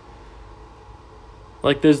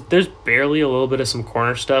 Like, there's barely a little bit of some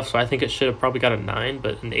corner stuff, so I think it should have probably got a 9,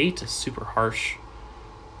 but an 8 is super harsh.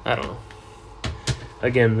 I don't know.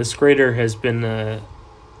 Again, this grader has been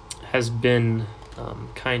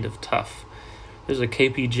kind of tough. There's a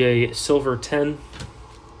KPJ Silver 10.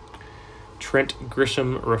 Trent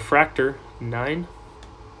Grisham Refractor 9.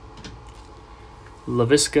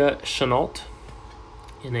 LaVisca Chenault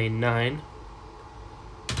in a 9.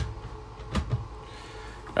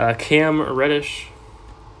 Cam Reddish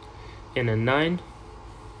in a 9.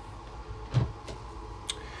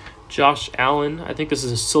 Josh Allen, I think this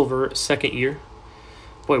is a silver 2nd year.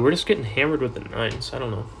 Boy, we're just getting hammered with the 9s. I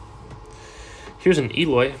don't know. Here's an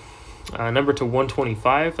Eloy, number to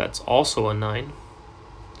 125. That's also a 9.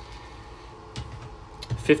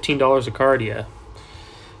 $15 a card, yeah.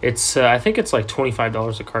 It's I think it's like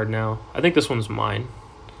 $25 a card now. I think this one's mine.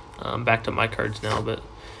 Back to my cards now, but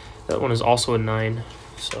that one is also a 9.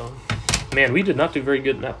 So, man, we did not do very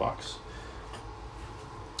good in that box.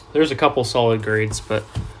 There's a couple solid grades, but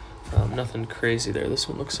nothing crazy there. This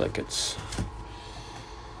one looks like it's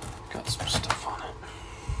got some stuff on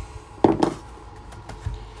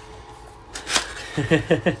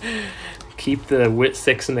it. Keep the WIT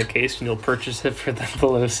 6 in the case and you'll purchase it for the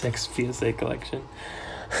below 6 PSA collection.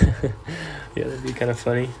 Yeah, that'd be kind of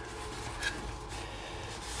funny.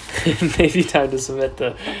 Maybe time to submit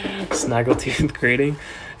the Snaggletooth grading.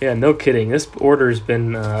 Yeah, no kidding. This order's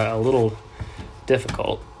been a little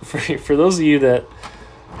difficult. For those of you that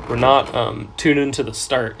were not tuned into the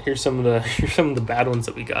start, here's some of the bad ones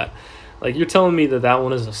that we got. Like, you're telling me that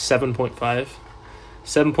one is a 7.5.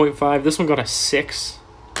 7.5. This one got a 6.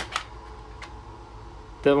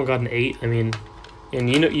 That one got an 8. I mean, and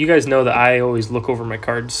you guys know that I always look over my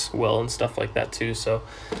cards well and stuff like that too. So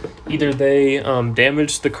either they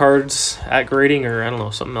damaged the cards at grading, or I don't know,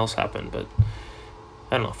 something else happened. But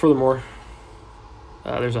I don't know. Furthermore,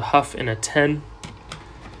 there's a Huff in a 10.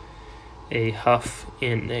 A Huff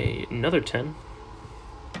in another 10.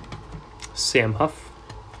 Sam Huff.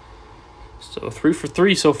 So 3 for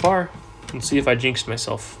 3 so far. Let's see if I jinxed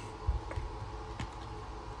myself.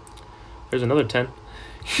 There's another 10.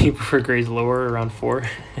 You prefer grades lower, around 4.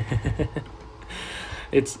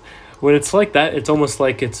 When it's like that, it's almost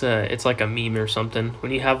like it's like a meme or something.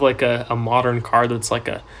 When you have like a modern card that's like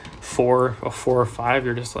a 4 or 5,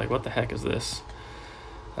 you're just like, what the heck is this?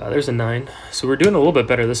 There's a 9. So we're doing a little bit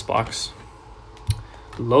better this box.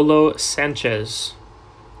 Lolo Sanchez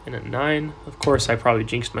in a 9. Of course, I probably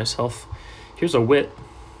jinxed myself. Here's a Witt.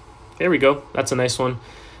 There we go. That's a nice one.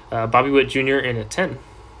 Bobby Witt Jr. in a 10.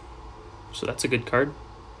 So that's a good card.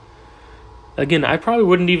 Again, I probably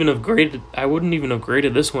wouldn't even have graded. I wouldn't even have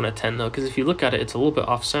graded this one a 10 though, because if you look at it, it's a little bit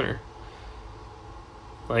off center.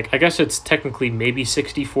 Like, I guess it's technically maybe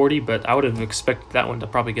 60-40, but I would have expected that one to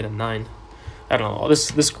probably get a 9. I don't know.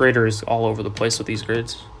 This grader is all over the place with these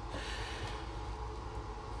grades.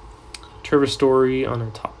 Trevor Story on our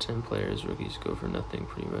top 10 players. Rookies go for nothing,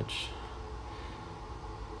 pretty much.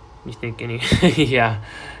 You think any? yeah,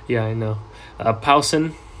 I know.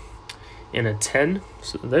 Powson in a 10.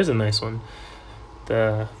 So there's a nice one.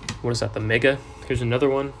 What is that? The Mega. Here's another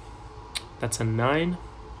one. That's a 9.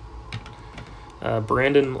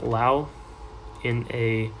 Brandon Lau in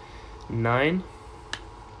a 9.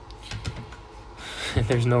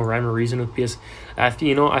 There's no rhyme or reason with PSA.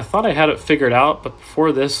 You know, I thought I had it figured out, but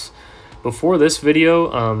before this video,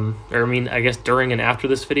 or I mean, I guess during and after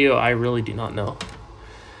this video, I really do not know.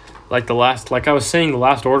 Like I was saying, the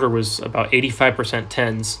last order was about 85%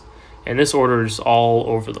 10s, and this order is all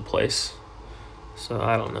over the place. So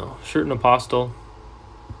I don't know. Shirt and Apostle,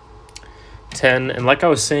 10, and like I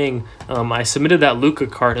was saying, I submitted that Luka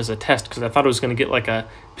card as a test because I thought it was going to get like a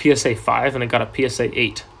PSA 5, and I got a PSA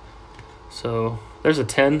 8. So there's a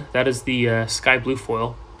 10. That is the sky blue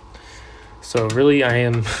foil. So really, I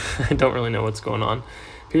don't really know what's going on.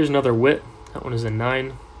 Here's another Wit. That one is a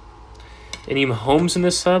 9. Any Mahomes in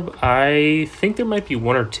this sub? I think there might be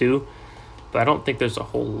 1 or 2, but I don't think there's a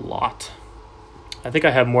whole lot. I think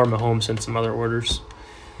I have more Mahomes in some other orders.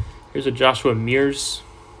 Here's a Joshua Mears.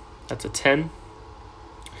 That's a 10.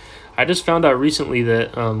 I just found out recently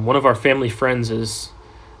that one of our family friends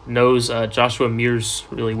knows Joshua Mears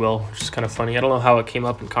really well, which is kind of funny. I don't know how it came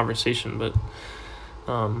up in conversation, but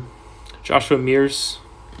Joshua Mears,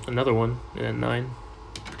 another one, and a 9.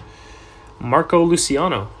 Marco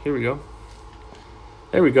Luciano. Here we go.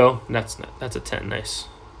 There we go. That's a 10. Nice.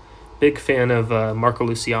 Big fan of Marco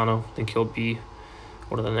Luciano. I think he'll be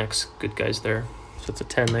one of the next good guys there. So it's a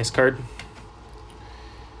 10. Nice card.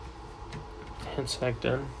 Hand sack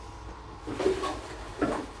done.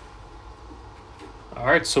 All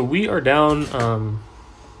right, so we are down.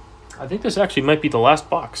 I think this actually might be the last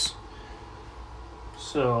box.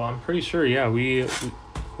 So I'm pretty sure, yeah, we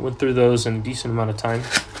went through those in a decent amount of time.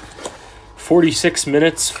 46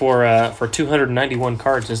 minutes for 291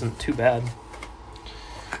 cards isn't too bad.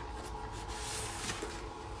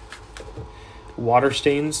 Water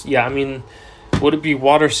stains. Yeah, I mean, would it be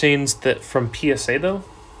water stains that from PSA though?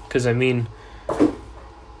 Because I mean,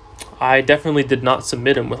 I definitely did not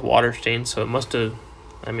submit them with water stains, so it must have,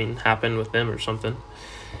 I mean, happened with them or something.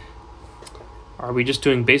 Are we just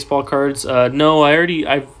doing baseball cards? No,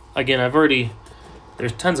 I've already,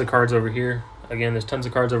 there's tons of cards over here. Again, there's tons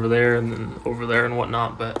of cards over there and then over there and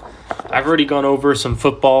whatnot, but I've already gone over some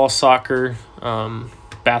football, soccer,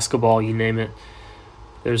 basketball, you name it.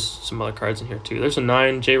 There's some other cards in here too. There's a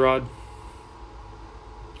 9, J-Rod.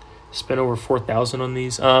 Spent over 4,000 on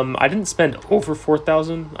these. I didn't spend over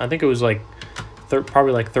 4,000. I think it was like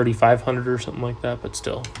probably like 3,500 or something like that, but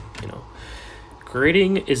still, you know.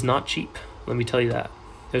 Grading is not cheap, let me tell you that.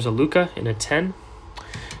 There's a Luka in a 10.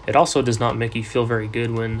 It also does not make you feel very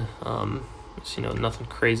good when you know, nothing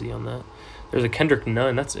crazy on that. There's a Kendrick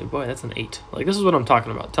Nunn. That's an 8. Like, this is what I'm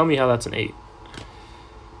talking about. Tell me how that's an 8.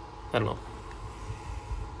 I don't know.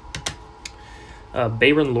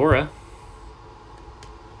 Bayron Laura,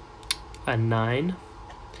 a 9.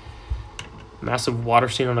 Massive water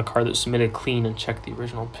stain on a card that submitted clean and check the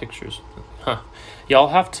original pictures. Huh. Yeah, I'll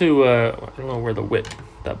have to, I don't know where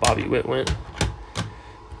that Bobby Witt went.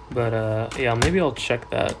 But, yeah, maybe I'll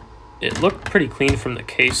check that. It looked pretty clean from the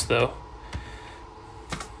case, though.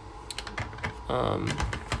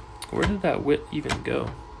 Where did that Witt even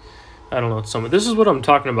go? I don't know. This is what I'm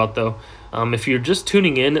talking about, though. If you're just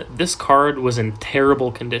tuning in, this card was in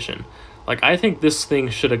terrible condition. Like, I think this thing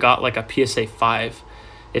should have got like a PSA 5.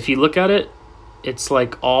 If you look at it, it's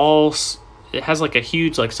like it has like a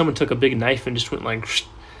huge, like someone took a big knife and just went like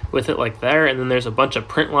with it like there, and then there's a bunch of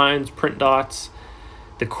print lines, print dots.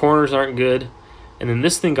 The corners aren't good, and then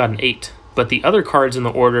this thing got an 8. But the other cards in the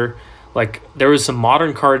order, like there was some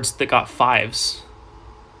modern cards that got 5s.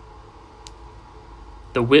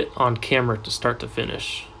 The Wit on camera to start to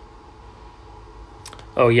finish.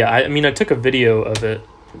 Oh yeah, I mean I took a video of it,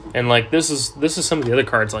 and like this is some of the other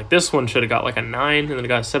cards. Like this one should have got like a 9, and then it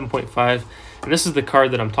got a 7.5, and this is the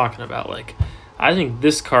card that I'm talking about. Like I think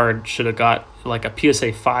this card should have got like a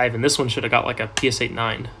PSA 5, and this one should have got like a PSA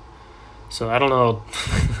 9. So I don't know.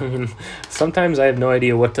 I mean, sometimes I have no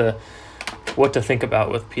idea what to think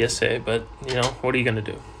about with PSA, but you know, what are you gonna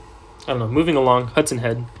do? I don't know. Moving along, Hudson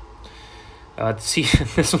Head. See,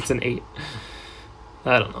 this one's an 8.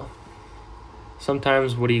 I don't know.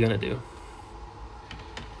 Sometimes, what are you gonna do?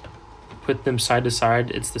 Put them side to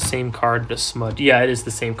side. It's the same card, but a smudge. Yeah, it is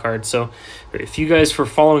the same card. So, if you guys were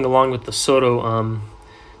following along with the Soto,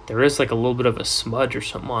 there is like a little bit of a smudge or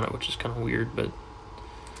something on it, which is kind of weird. But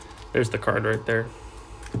there's the card right there.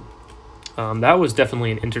 That was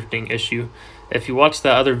definitely an interesting issue. If you watch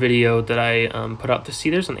that other video that I put out to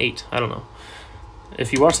see, there's an 8. I don't know.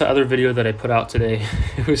 If you watch the other video that I put out today,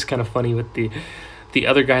 it was kind of funny with the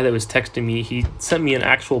other guy that was texting me. He sent me an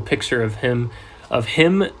actual picture of him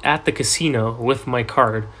at the casino with my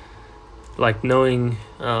card. Like knowing,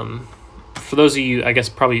 for those of you, I guess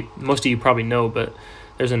probably most of you probably know, but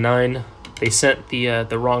there's a 9. They sent the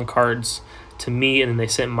wrong cards to me, and then they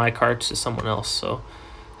sent my cards to someone else. So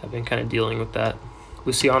I've been kind of dealing with that.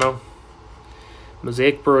 Luciano,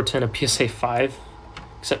 Mosaic Burrow 10, a PSA 5,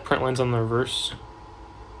 except print lines on the reverse.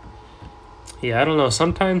 Yeah, I don't know.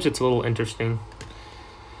 Sometimes it's a little interesting.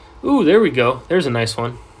 Ooh, there we go. There's a nice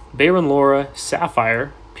one. Bayron Laura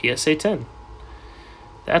Sapphire PSA 10.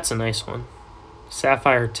 That's a nice one.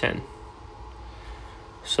 Sapphire 10.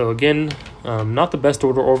 So again, not the best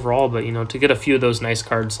order overall, but you know, to get a few of those nice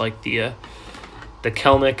cards like the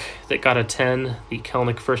Kelnick that got a 10, the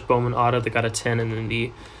Kelnick First Bowman Auto that got a 10, and then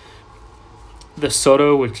the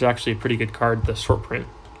Soto, which is actually a pretty good card, the short print.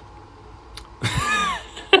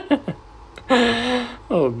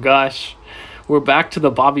 Oh gosh, we're back to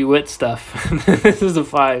the Bobby Witt stuff. This is a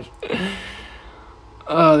 5.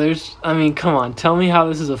 Oh, I mean, come on, tell me how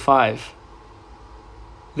this is a 5.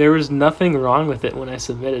 There was nothing wrong with it when I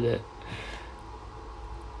submitted it.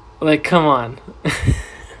 Like, come on.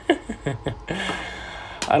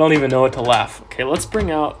 I don't even know what to laugh. Okay, let's bring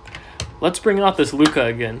out this Luka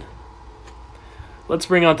again.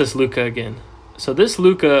 So this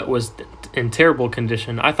Luka was in terrible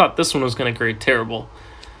condition. I thought this one was going to grade terrible.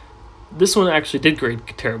 This one actually did grade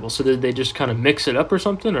terrible. So did they just kind of mix it up or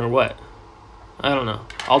something, or what? I don't know.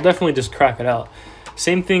 I'll definitely just crack it out.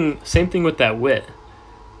 Same thing with that Witt.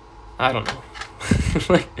 I don't know.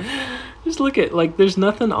 Like, just look at, like, there's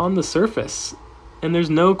nothing on the surface, and there's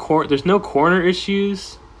no corner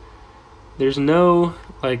issues. There's nothing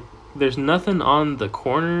on the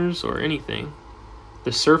corners or anything.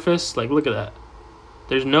 The surface, like, look at that.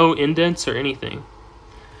 There's no indents or anything.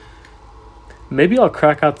 Maybe I'll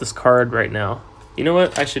crack out this card right now. You know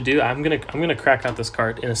what I should do? I'm gonna crack out this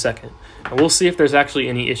card in a second, and we'll see if there's actually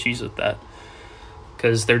any issues with that.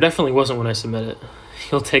 Because there definitely wasn't when I submitted it.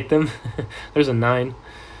 You'll take them. There's a 9.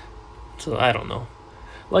 So I don't know.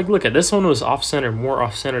 Like, look at this one was off-center, more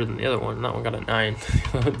off-center than the other one. That one got a 9.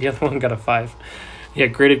 The other one got a 5. Yeah,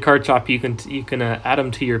 graded card chop. You can add them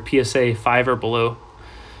to your PSA 5 or below.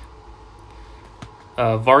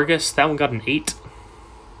 Vargas, that one got an 8.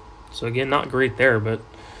 So again, not great there, but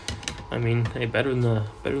I mean, hey, better than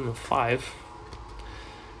the 5.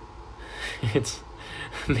 It's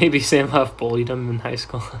maybe Sam Huff bullied him in high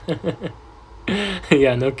school.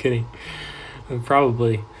 Yeah, no kidding.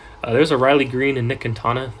 Probably. There's a Riley Green and Nick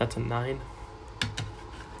Quintana. That's a 9.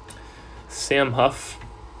 Sam Huff.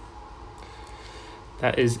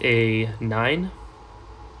 That is a 9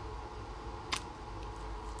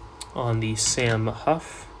 on the Sam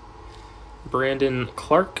Huff. Brandon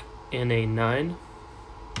Clark in a 9.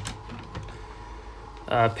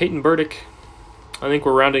 Peyton Burdick. I think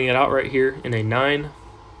we're rounding it out right here in a 9.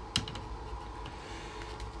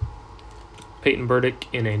 Peyton Burdick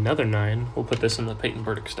in another 9. We'll put this in the Peyton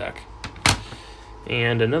Burdick stack.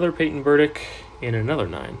 And another Peyton Burdick in another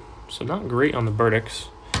 9. So not great on the Burdicks.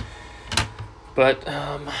 But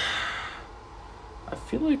I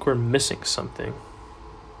feel like we're missing something.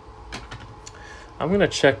 I'm going to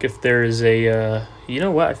check if there is a... you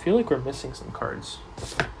know what? I feel like we're missing some cards.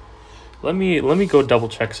 Let me go double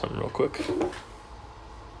check something real quick.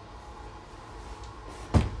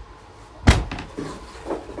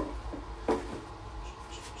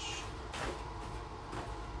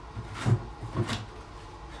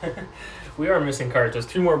 We are missing cards. There's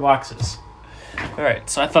 3 more boxes. All right,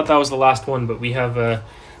 so I thought that was the last one, but we have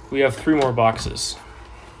 3 more boxes.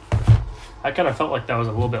 I kind of felt like that was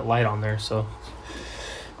a little bit light on there, so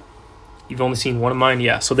you've only seen one of mine,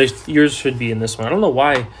 yeah. So yours should be in this one. I don't know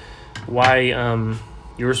why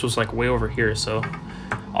yours was like way over here. So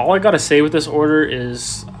all I gotta say with this order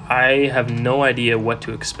is I have no idea what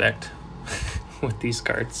to expect with these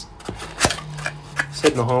cards.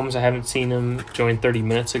 Sid Mahomes, I haven't seen him join 30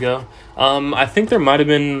 minutes ago. I think there might have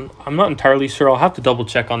been, I'm not entirely sure. I'll have to double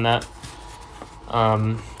check on that.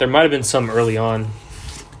 There might have been some early on.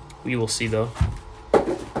 We will see though.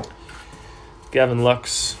 Gavin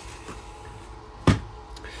Lux.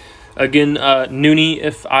 Again, Noonie,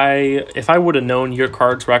 if I would have known your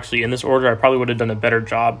cards were actually in this order, I probably would have done a better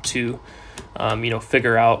job to,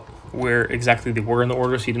 figure out where exactly they were in the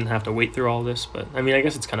order, so you didn't have to wait through all this. But I mean, I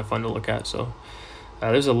guess it's kind of fun to look at. So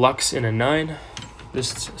there's a Lux in a 9.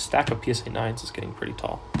 This stack of PSA 9s is getting pretty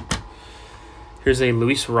tall. Here's a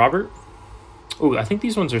Luis Robert. Oh, I think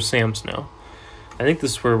these ones are Sam's now. I think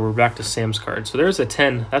this is where we're back to Sam's card. So there's a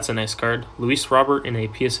 10. That's a nice card. Luis Robert in a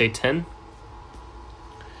PSA 10.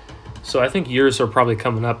 So I think yours are probably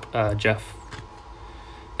coming up, Jeff.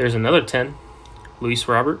 There's another 10. Luis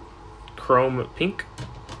Robert. Chrome Pink.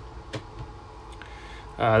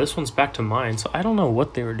 This one's back to mine. So I don't know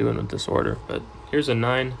what they were doing with this order. But here's a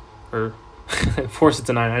 9. Or, of course it's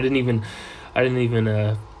a 9. I didn't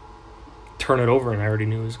even turn it over and I already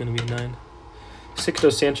knew it was going to be a 9.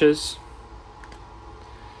 Sixto Sanchez.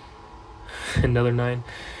 Another 9.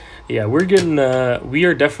 Yeah, we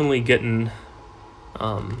are definitely getting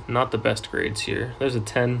not the best grades here. There's a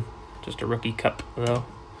 10, just a rookie cup though.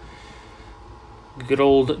 Good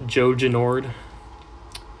old Joe Genord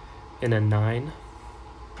in a 9.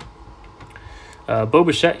 Bo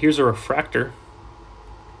Bichette, here's a refractor.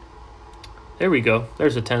 There we go.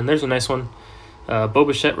 There's a 10. There's a nice one. Bo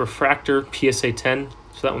Bichette refractor, PSA 10.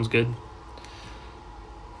 So that one's good.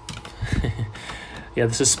 Yeah,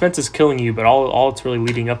 the suspense is killing you, but all it's really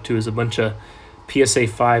leading up to is a bunch of PSA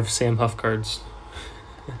 5 Sam Huff cards.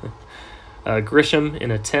 Grisham in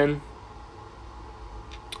a 10.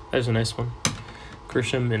 There's a nice one.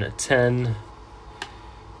 Grisham in a 10.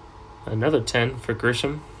 Another 10 for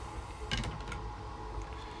Grisham.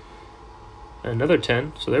 Another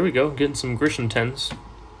 10. So there we go, getting some Grisham 10s.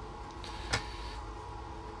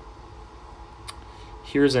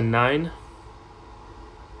 Here's a 9.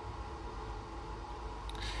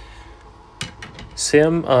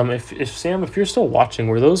 Sam, if you're still watching,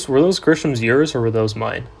 were those Grisham's yours or were those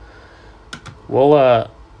mine? We'll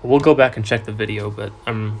go back and check the video, but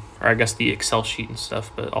or I guess the Excel sheet and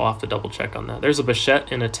stuff, but I'll have to double check on that. There's a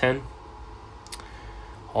Bichette in a 10.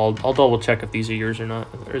 I'll double check if these are yours or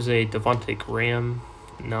not. There's a Devontae Graham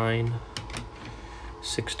 9.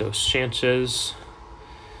 Sixto Sanchez.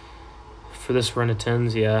 For this run of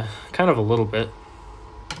 10s, yeah, kind of a little bit.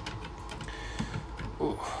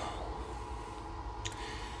 Ooh.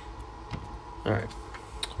 All right,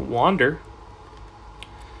 Wander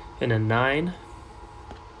in a 9.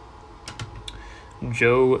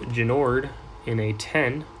 Joe Genord in a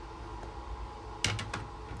 10.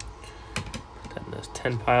 Put that in this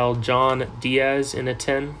 10 pile. John Diaz in a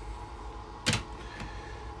 10.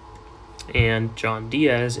 And John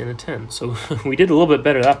Diaz in a 10. So we did a little bit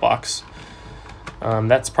better that box.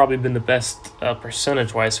 That's probably been the best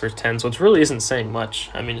percentage-wise for 10, so it really isn't saying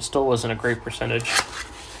much. I mean, it still wasn't a great percentage.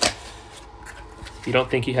 You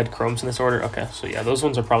don't think you had chromes in this order? Okay, so yeah, those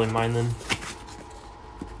ones are probably mine then.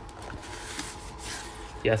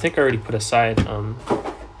 Yeah, I think I already put aside,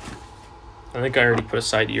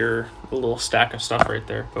 your little stack of stuff right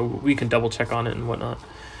there, but we can double check on it and whatnot.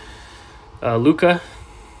 Luca,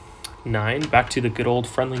 9, back to the good old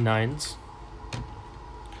friendly 9s.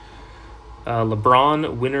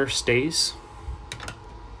 LeBron, winner stays.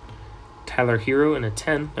 Tyler Hero in a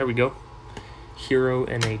 10. There we go. Hero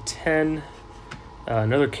in a 10.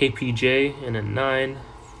 Another KPJ in a 9.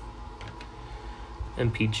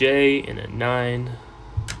 MPJ in a 9.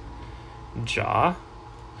 Ja.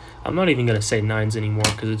 I'm not even going to say 9s anymore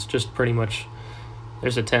because it's just pretty much...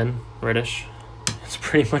 There's a 10, reddish. It's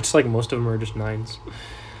pretty much like most of them are just 9s.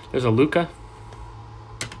 There's a Luca.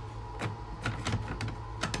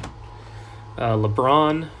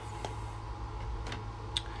 LeBron.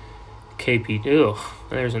 KP. Ew.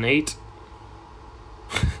 There's an 8.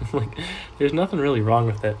 Like, there's nothing really wrong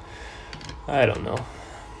with it. I don't know.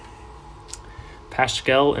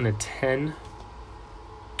 Pascal in a 10.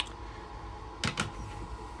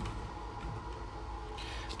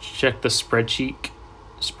 Check the spreadsheet.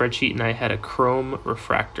 And I had a chrome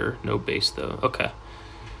refractor, no base though. Okay.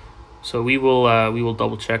 So we will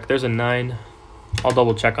double check. There's a 9. I'll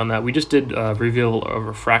double check on that. We just did reveal a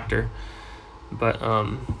refractor, but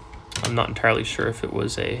I'm not entirely sure if it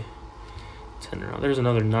was a 10 or not. There's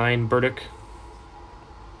another 9 Burdick.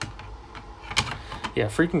 Yeah,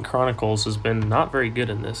 freaking Chronicles has been not very good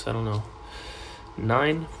in this. I don't know.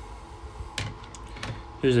 9.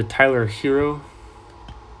 Here's a Tyler Hero.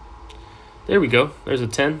 There we go. There's a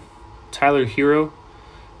 10. Tyler Hero.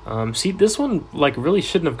 See, this one like really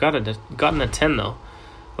shouldn't have gotten a 10 though.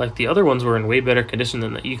 Like the other ones were in way better condition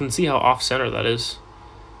than that. You can see how off center that is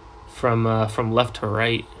from left to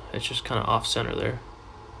right. It's just kind of off center there.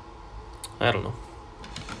 I don't know.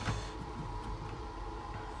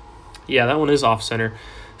 Yeah, that one is off center.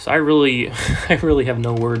 So I really have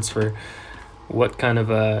no words for what kind of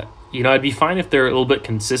I'd be fine if they're a little bit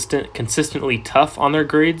consistently tough on their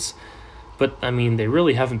grades, but I mean they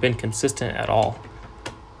really haven't been consistent at all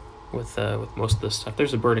with most of this stuff.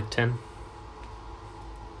 There's a Burdick 10.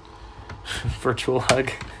 Virtual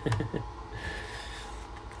hug.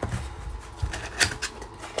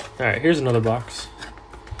 Alright, here's another box.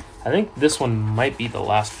 I think this one might be the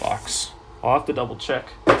last box. I'll have to double check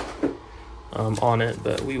on it,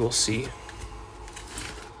 but we will see.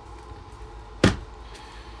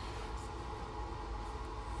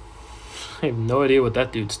 I have no idea what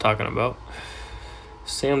that dude's talking about.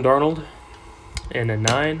 Sam Darnold and a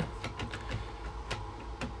 9.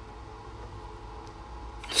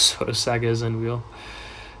 Soto Saga is in wheel.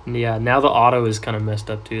 Yeah, now the auto is kind of messed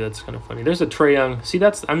up too. That's kind of funny. There's a Trae Young. See,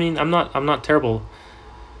 that's, I mean, I'm not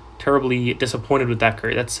terribly disappointed with that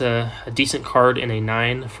card. That's a decent card in a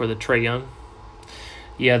 9 for the Trae Young.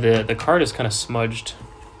 Yeah, the card is kind of smudged.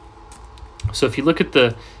 So if you look at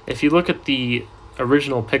the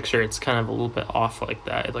original picture, it's kind of a little bit off like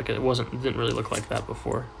that. Like it didn't really look like that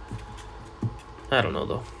before. I don't know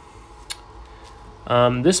though.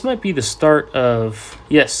 This might be the start of,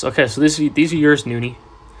 yes, okay, so these are yours, Noonie.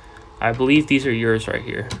 I believe these are yours right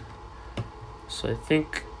here. So I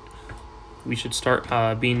think we should start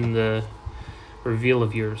being the reveal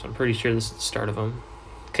of yours. I'm pretty sure this is the start of them.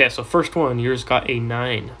 Okay, so first one, yours got a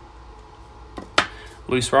 9.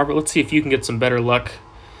 Luis Robert, let's see if you can get some better luck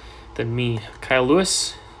than me. Kyle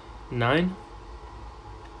Lewis, 9.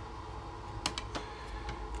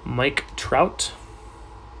 Mike Trout.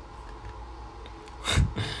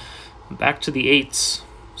 Back to the 8s.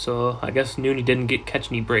 So I guess Noonie didn't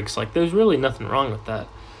catch any breaks. Like, there's really nothing wrong with that.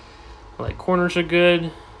 Like, corners are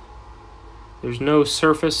good. There's no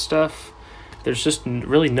surface stuff. There's just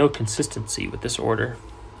really no consistency with this order.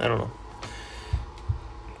 I don't know.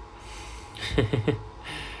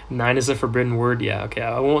 9 is a forbidden word. Yeah, okay.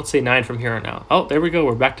 I won't say 9 from here on out. Oh, there we go.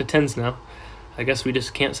 We're back to 10s now. I guess we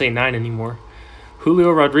just can't say 9 anymore.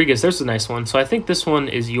 Julio Rodriguez. There's a nice one. So I think this one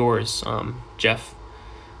is yours, Jeff.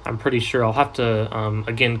 I'm pretty sure. I'll have to,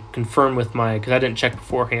 again, confirm with because I didn't check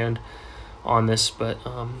beforehand on this, but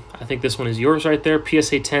I think this one is yours right there.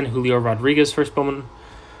 PSA 10, Julio Rodriguez, first Bowman.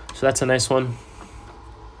 So that's a nice one.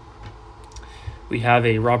 We have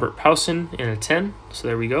a Robert Powson in a 10, so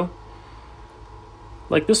there we go.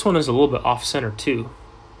 Like, this one is a little bit off-center, too.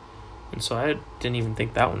 And so I didn't even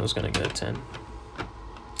think that one was going to get a 10.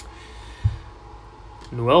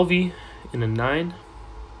 Noelvi in a 9.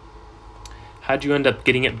 How'd you end up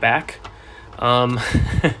getting it back?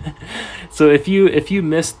 So if you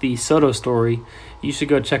missed the Soto story, you should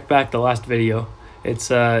go check back the last video. It's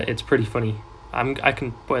pretty funny.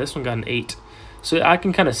 Boy, this one got an 8. So I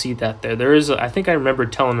can kind of see that there. There is I think I remember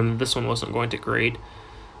telling him that this one wasn't going to grade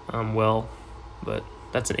well, but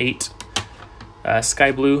that's an 8.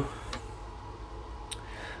 Sky Blue.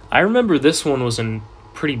 I remember this one was in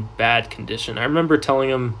pretty bad condition. I remember telling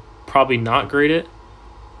him probably not grade it,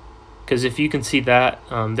 because if you can see that,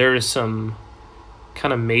 there is some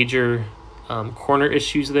kind of major corner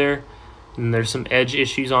issues there, and there's some edge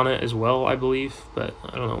issues on it as well, I believe. But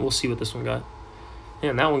I don't know. We'll see what this one got. Yeah,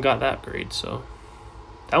 and that one got that grade. So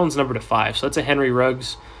that one's numbered to 5. So that's a Henry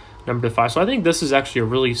Ruggs, numbered to 5. So I think this is actually a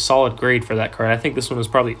really solid grade for that card. I think this one was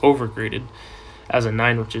probably overgraded as a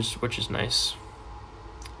 9, which is nice.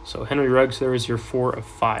 So Henry Ruggs, there is your 4 of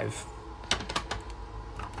 5.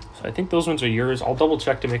 So I think those ones are yours. I'll double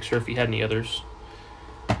check to make sure if you had any others.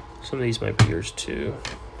 Some of these might be yours too,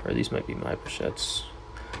 or these might be my Bichettes.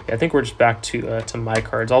 Yeah, I think we're just back to my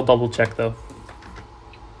cards. I'll double check though.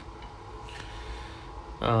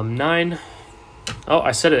 9. Oh,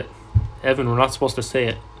 I said it, Evan. We're not supposed to say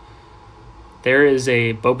it. There is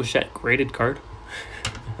a Bo Bichette graded card.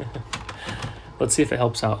 Let's see if it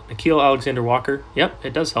helps out. Nikhil Alexander-Walker. Yep,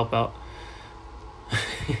 it does help out.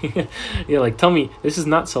 Yeah, like, tell me this is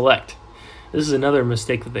not select. This is another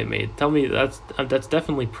mistake that they made. Tell me that's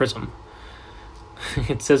definitely Prism.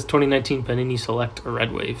 It says 2019 Panini Select or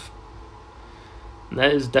Red Wave.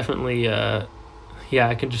 That is definitely yeah,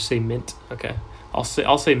 I can just say mint. Okay, I'll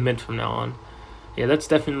say mint from now on. Yeah, that's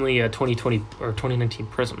definitely a 2020 or 2019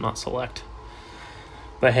 Prism, not Select.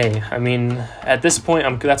 But hey, I mean, at this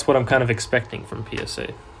point, that's what I'm kind of expecting from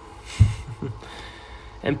PSA.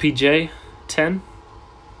 MPJ 10.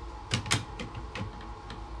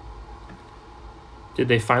 Did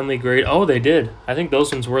they finally grade? Oh, they did. I think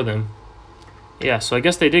those ones were them. Yeah, so I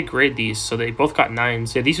guess they did grade these. So they both got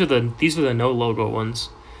 9s. Yeah, these are the no logo ones.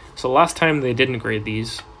 So last time they didn't grade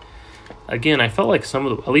these. Again, I felt like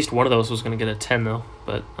at least one of those was going to get a 10 though.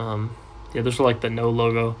 But yeah, those were like the no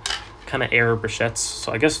logo kind of error Bichettes.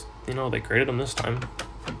 So I guess, you know, they graded them this time.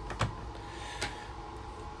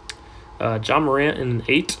 John Morant in an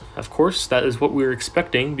 8. Of course, that is what we were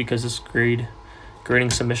expecting because this grading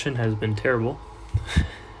submission has been terrible.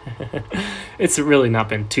 It's really not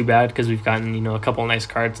been too bad because we've gotten, you know, a couple nice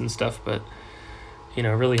cards and stuff, but, you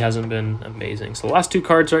know, it really hasn't been amazing. So the last 2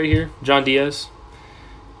 cards right here, John Diaz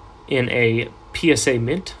in a PSA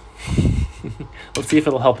mint. Let's see if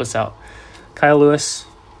it'll help us out. Kyle Lewis.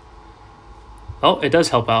 Oh, it does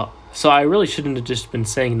help out. So I really shouldn't have just been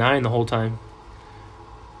saying 9 the whole time.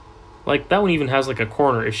 Like, that one even has like a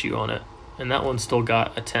corner issue on it, and that one still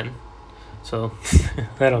got a 10. So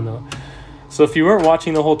I don't know. So if you weren't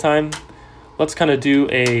watching the whole time, let's kind of do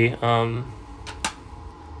a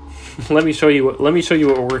let me show you what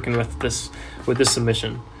we're working with this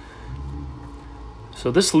submission. So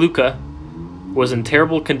this Luca was in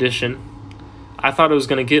terrible condition. I thought it was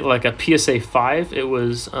gonna get like a PSA 5. It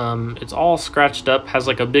was it's all scratched up, has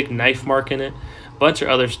like a big knife mark in it, a bunch of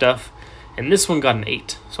other stuff, and this one got an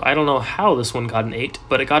 8. So I don't know how this one got an 8,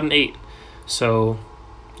 but it got an 8. So,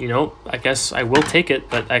 you know, I guess I will take it,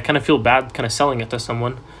 but I kind of feel bad kind of selling it to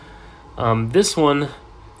someone. This one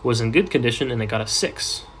was in good condition and it got a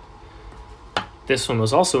 6. This one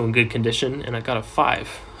was also in good condition and it got a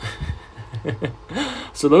 5.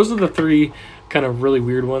 So those are the 3 kind of really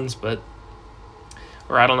weird ones, but,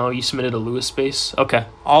 or I don't know, you submitted a Lewis space. Okay,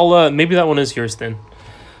 I'll maybe that one is yours then.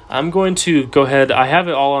 I'm going to go ahead, I have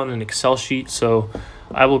it all on an Excel sheet, so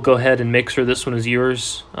I will go ahead and make sure this one is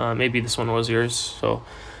yours. Maybe this one was yours, so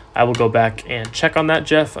I will go back and check on that,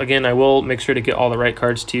 Jeff. Again, I will make sure to get all the right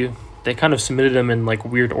cards to you. They kind of submitted them in like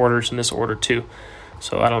weird orders in this order too,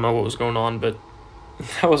 so I don't know what was going on, but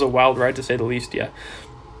that was a wild ride to say the least. Yeah,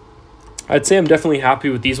 I'd say I'm definitely happy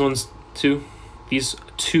with these ones too. These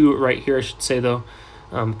 2 right here, I should say though,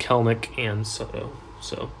 Kelnick and Soto.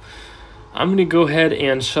 So I'm going to go ahead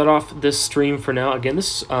and shut off this stream for now. Again,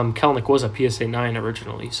 this Kelnick was a PSA 9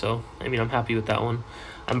 originally, so I mean, I'm happy with that one.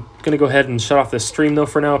 I'm going to go ahead and shut off this stream though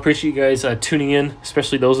for now. Appreciate you guys tuning in,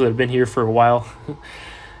 especially those that have been here for a while.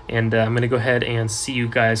 And I'm going to go ahead and see you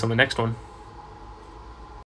guys on the next one.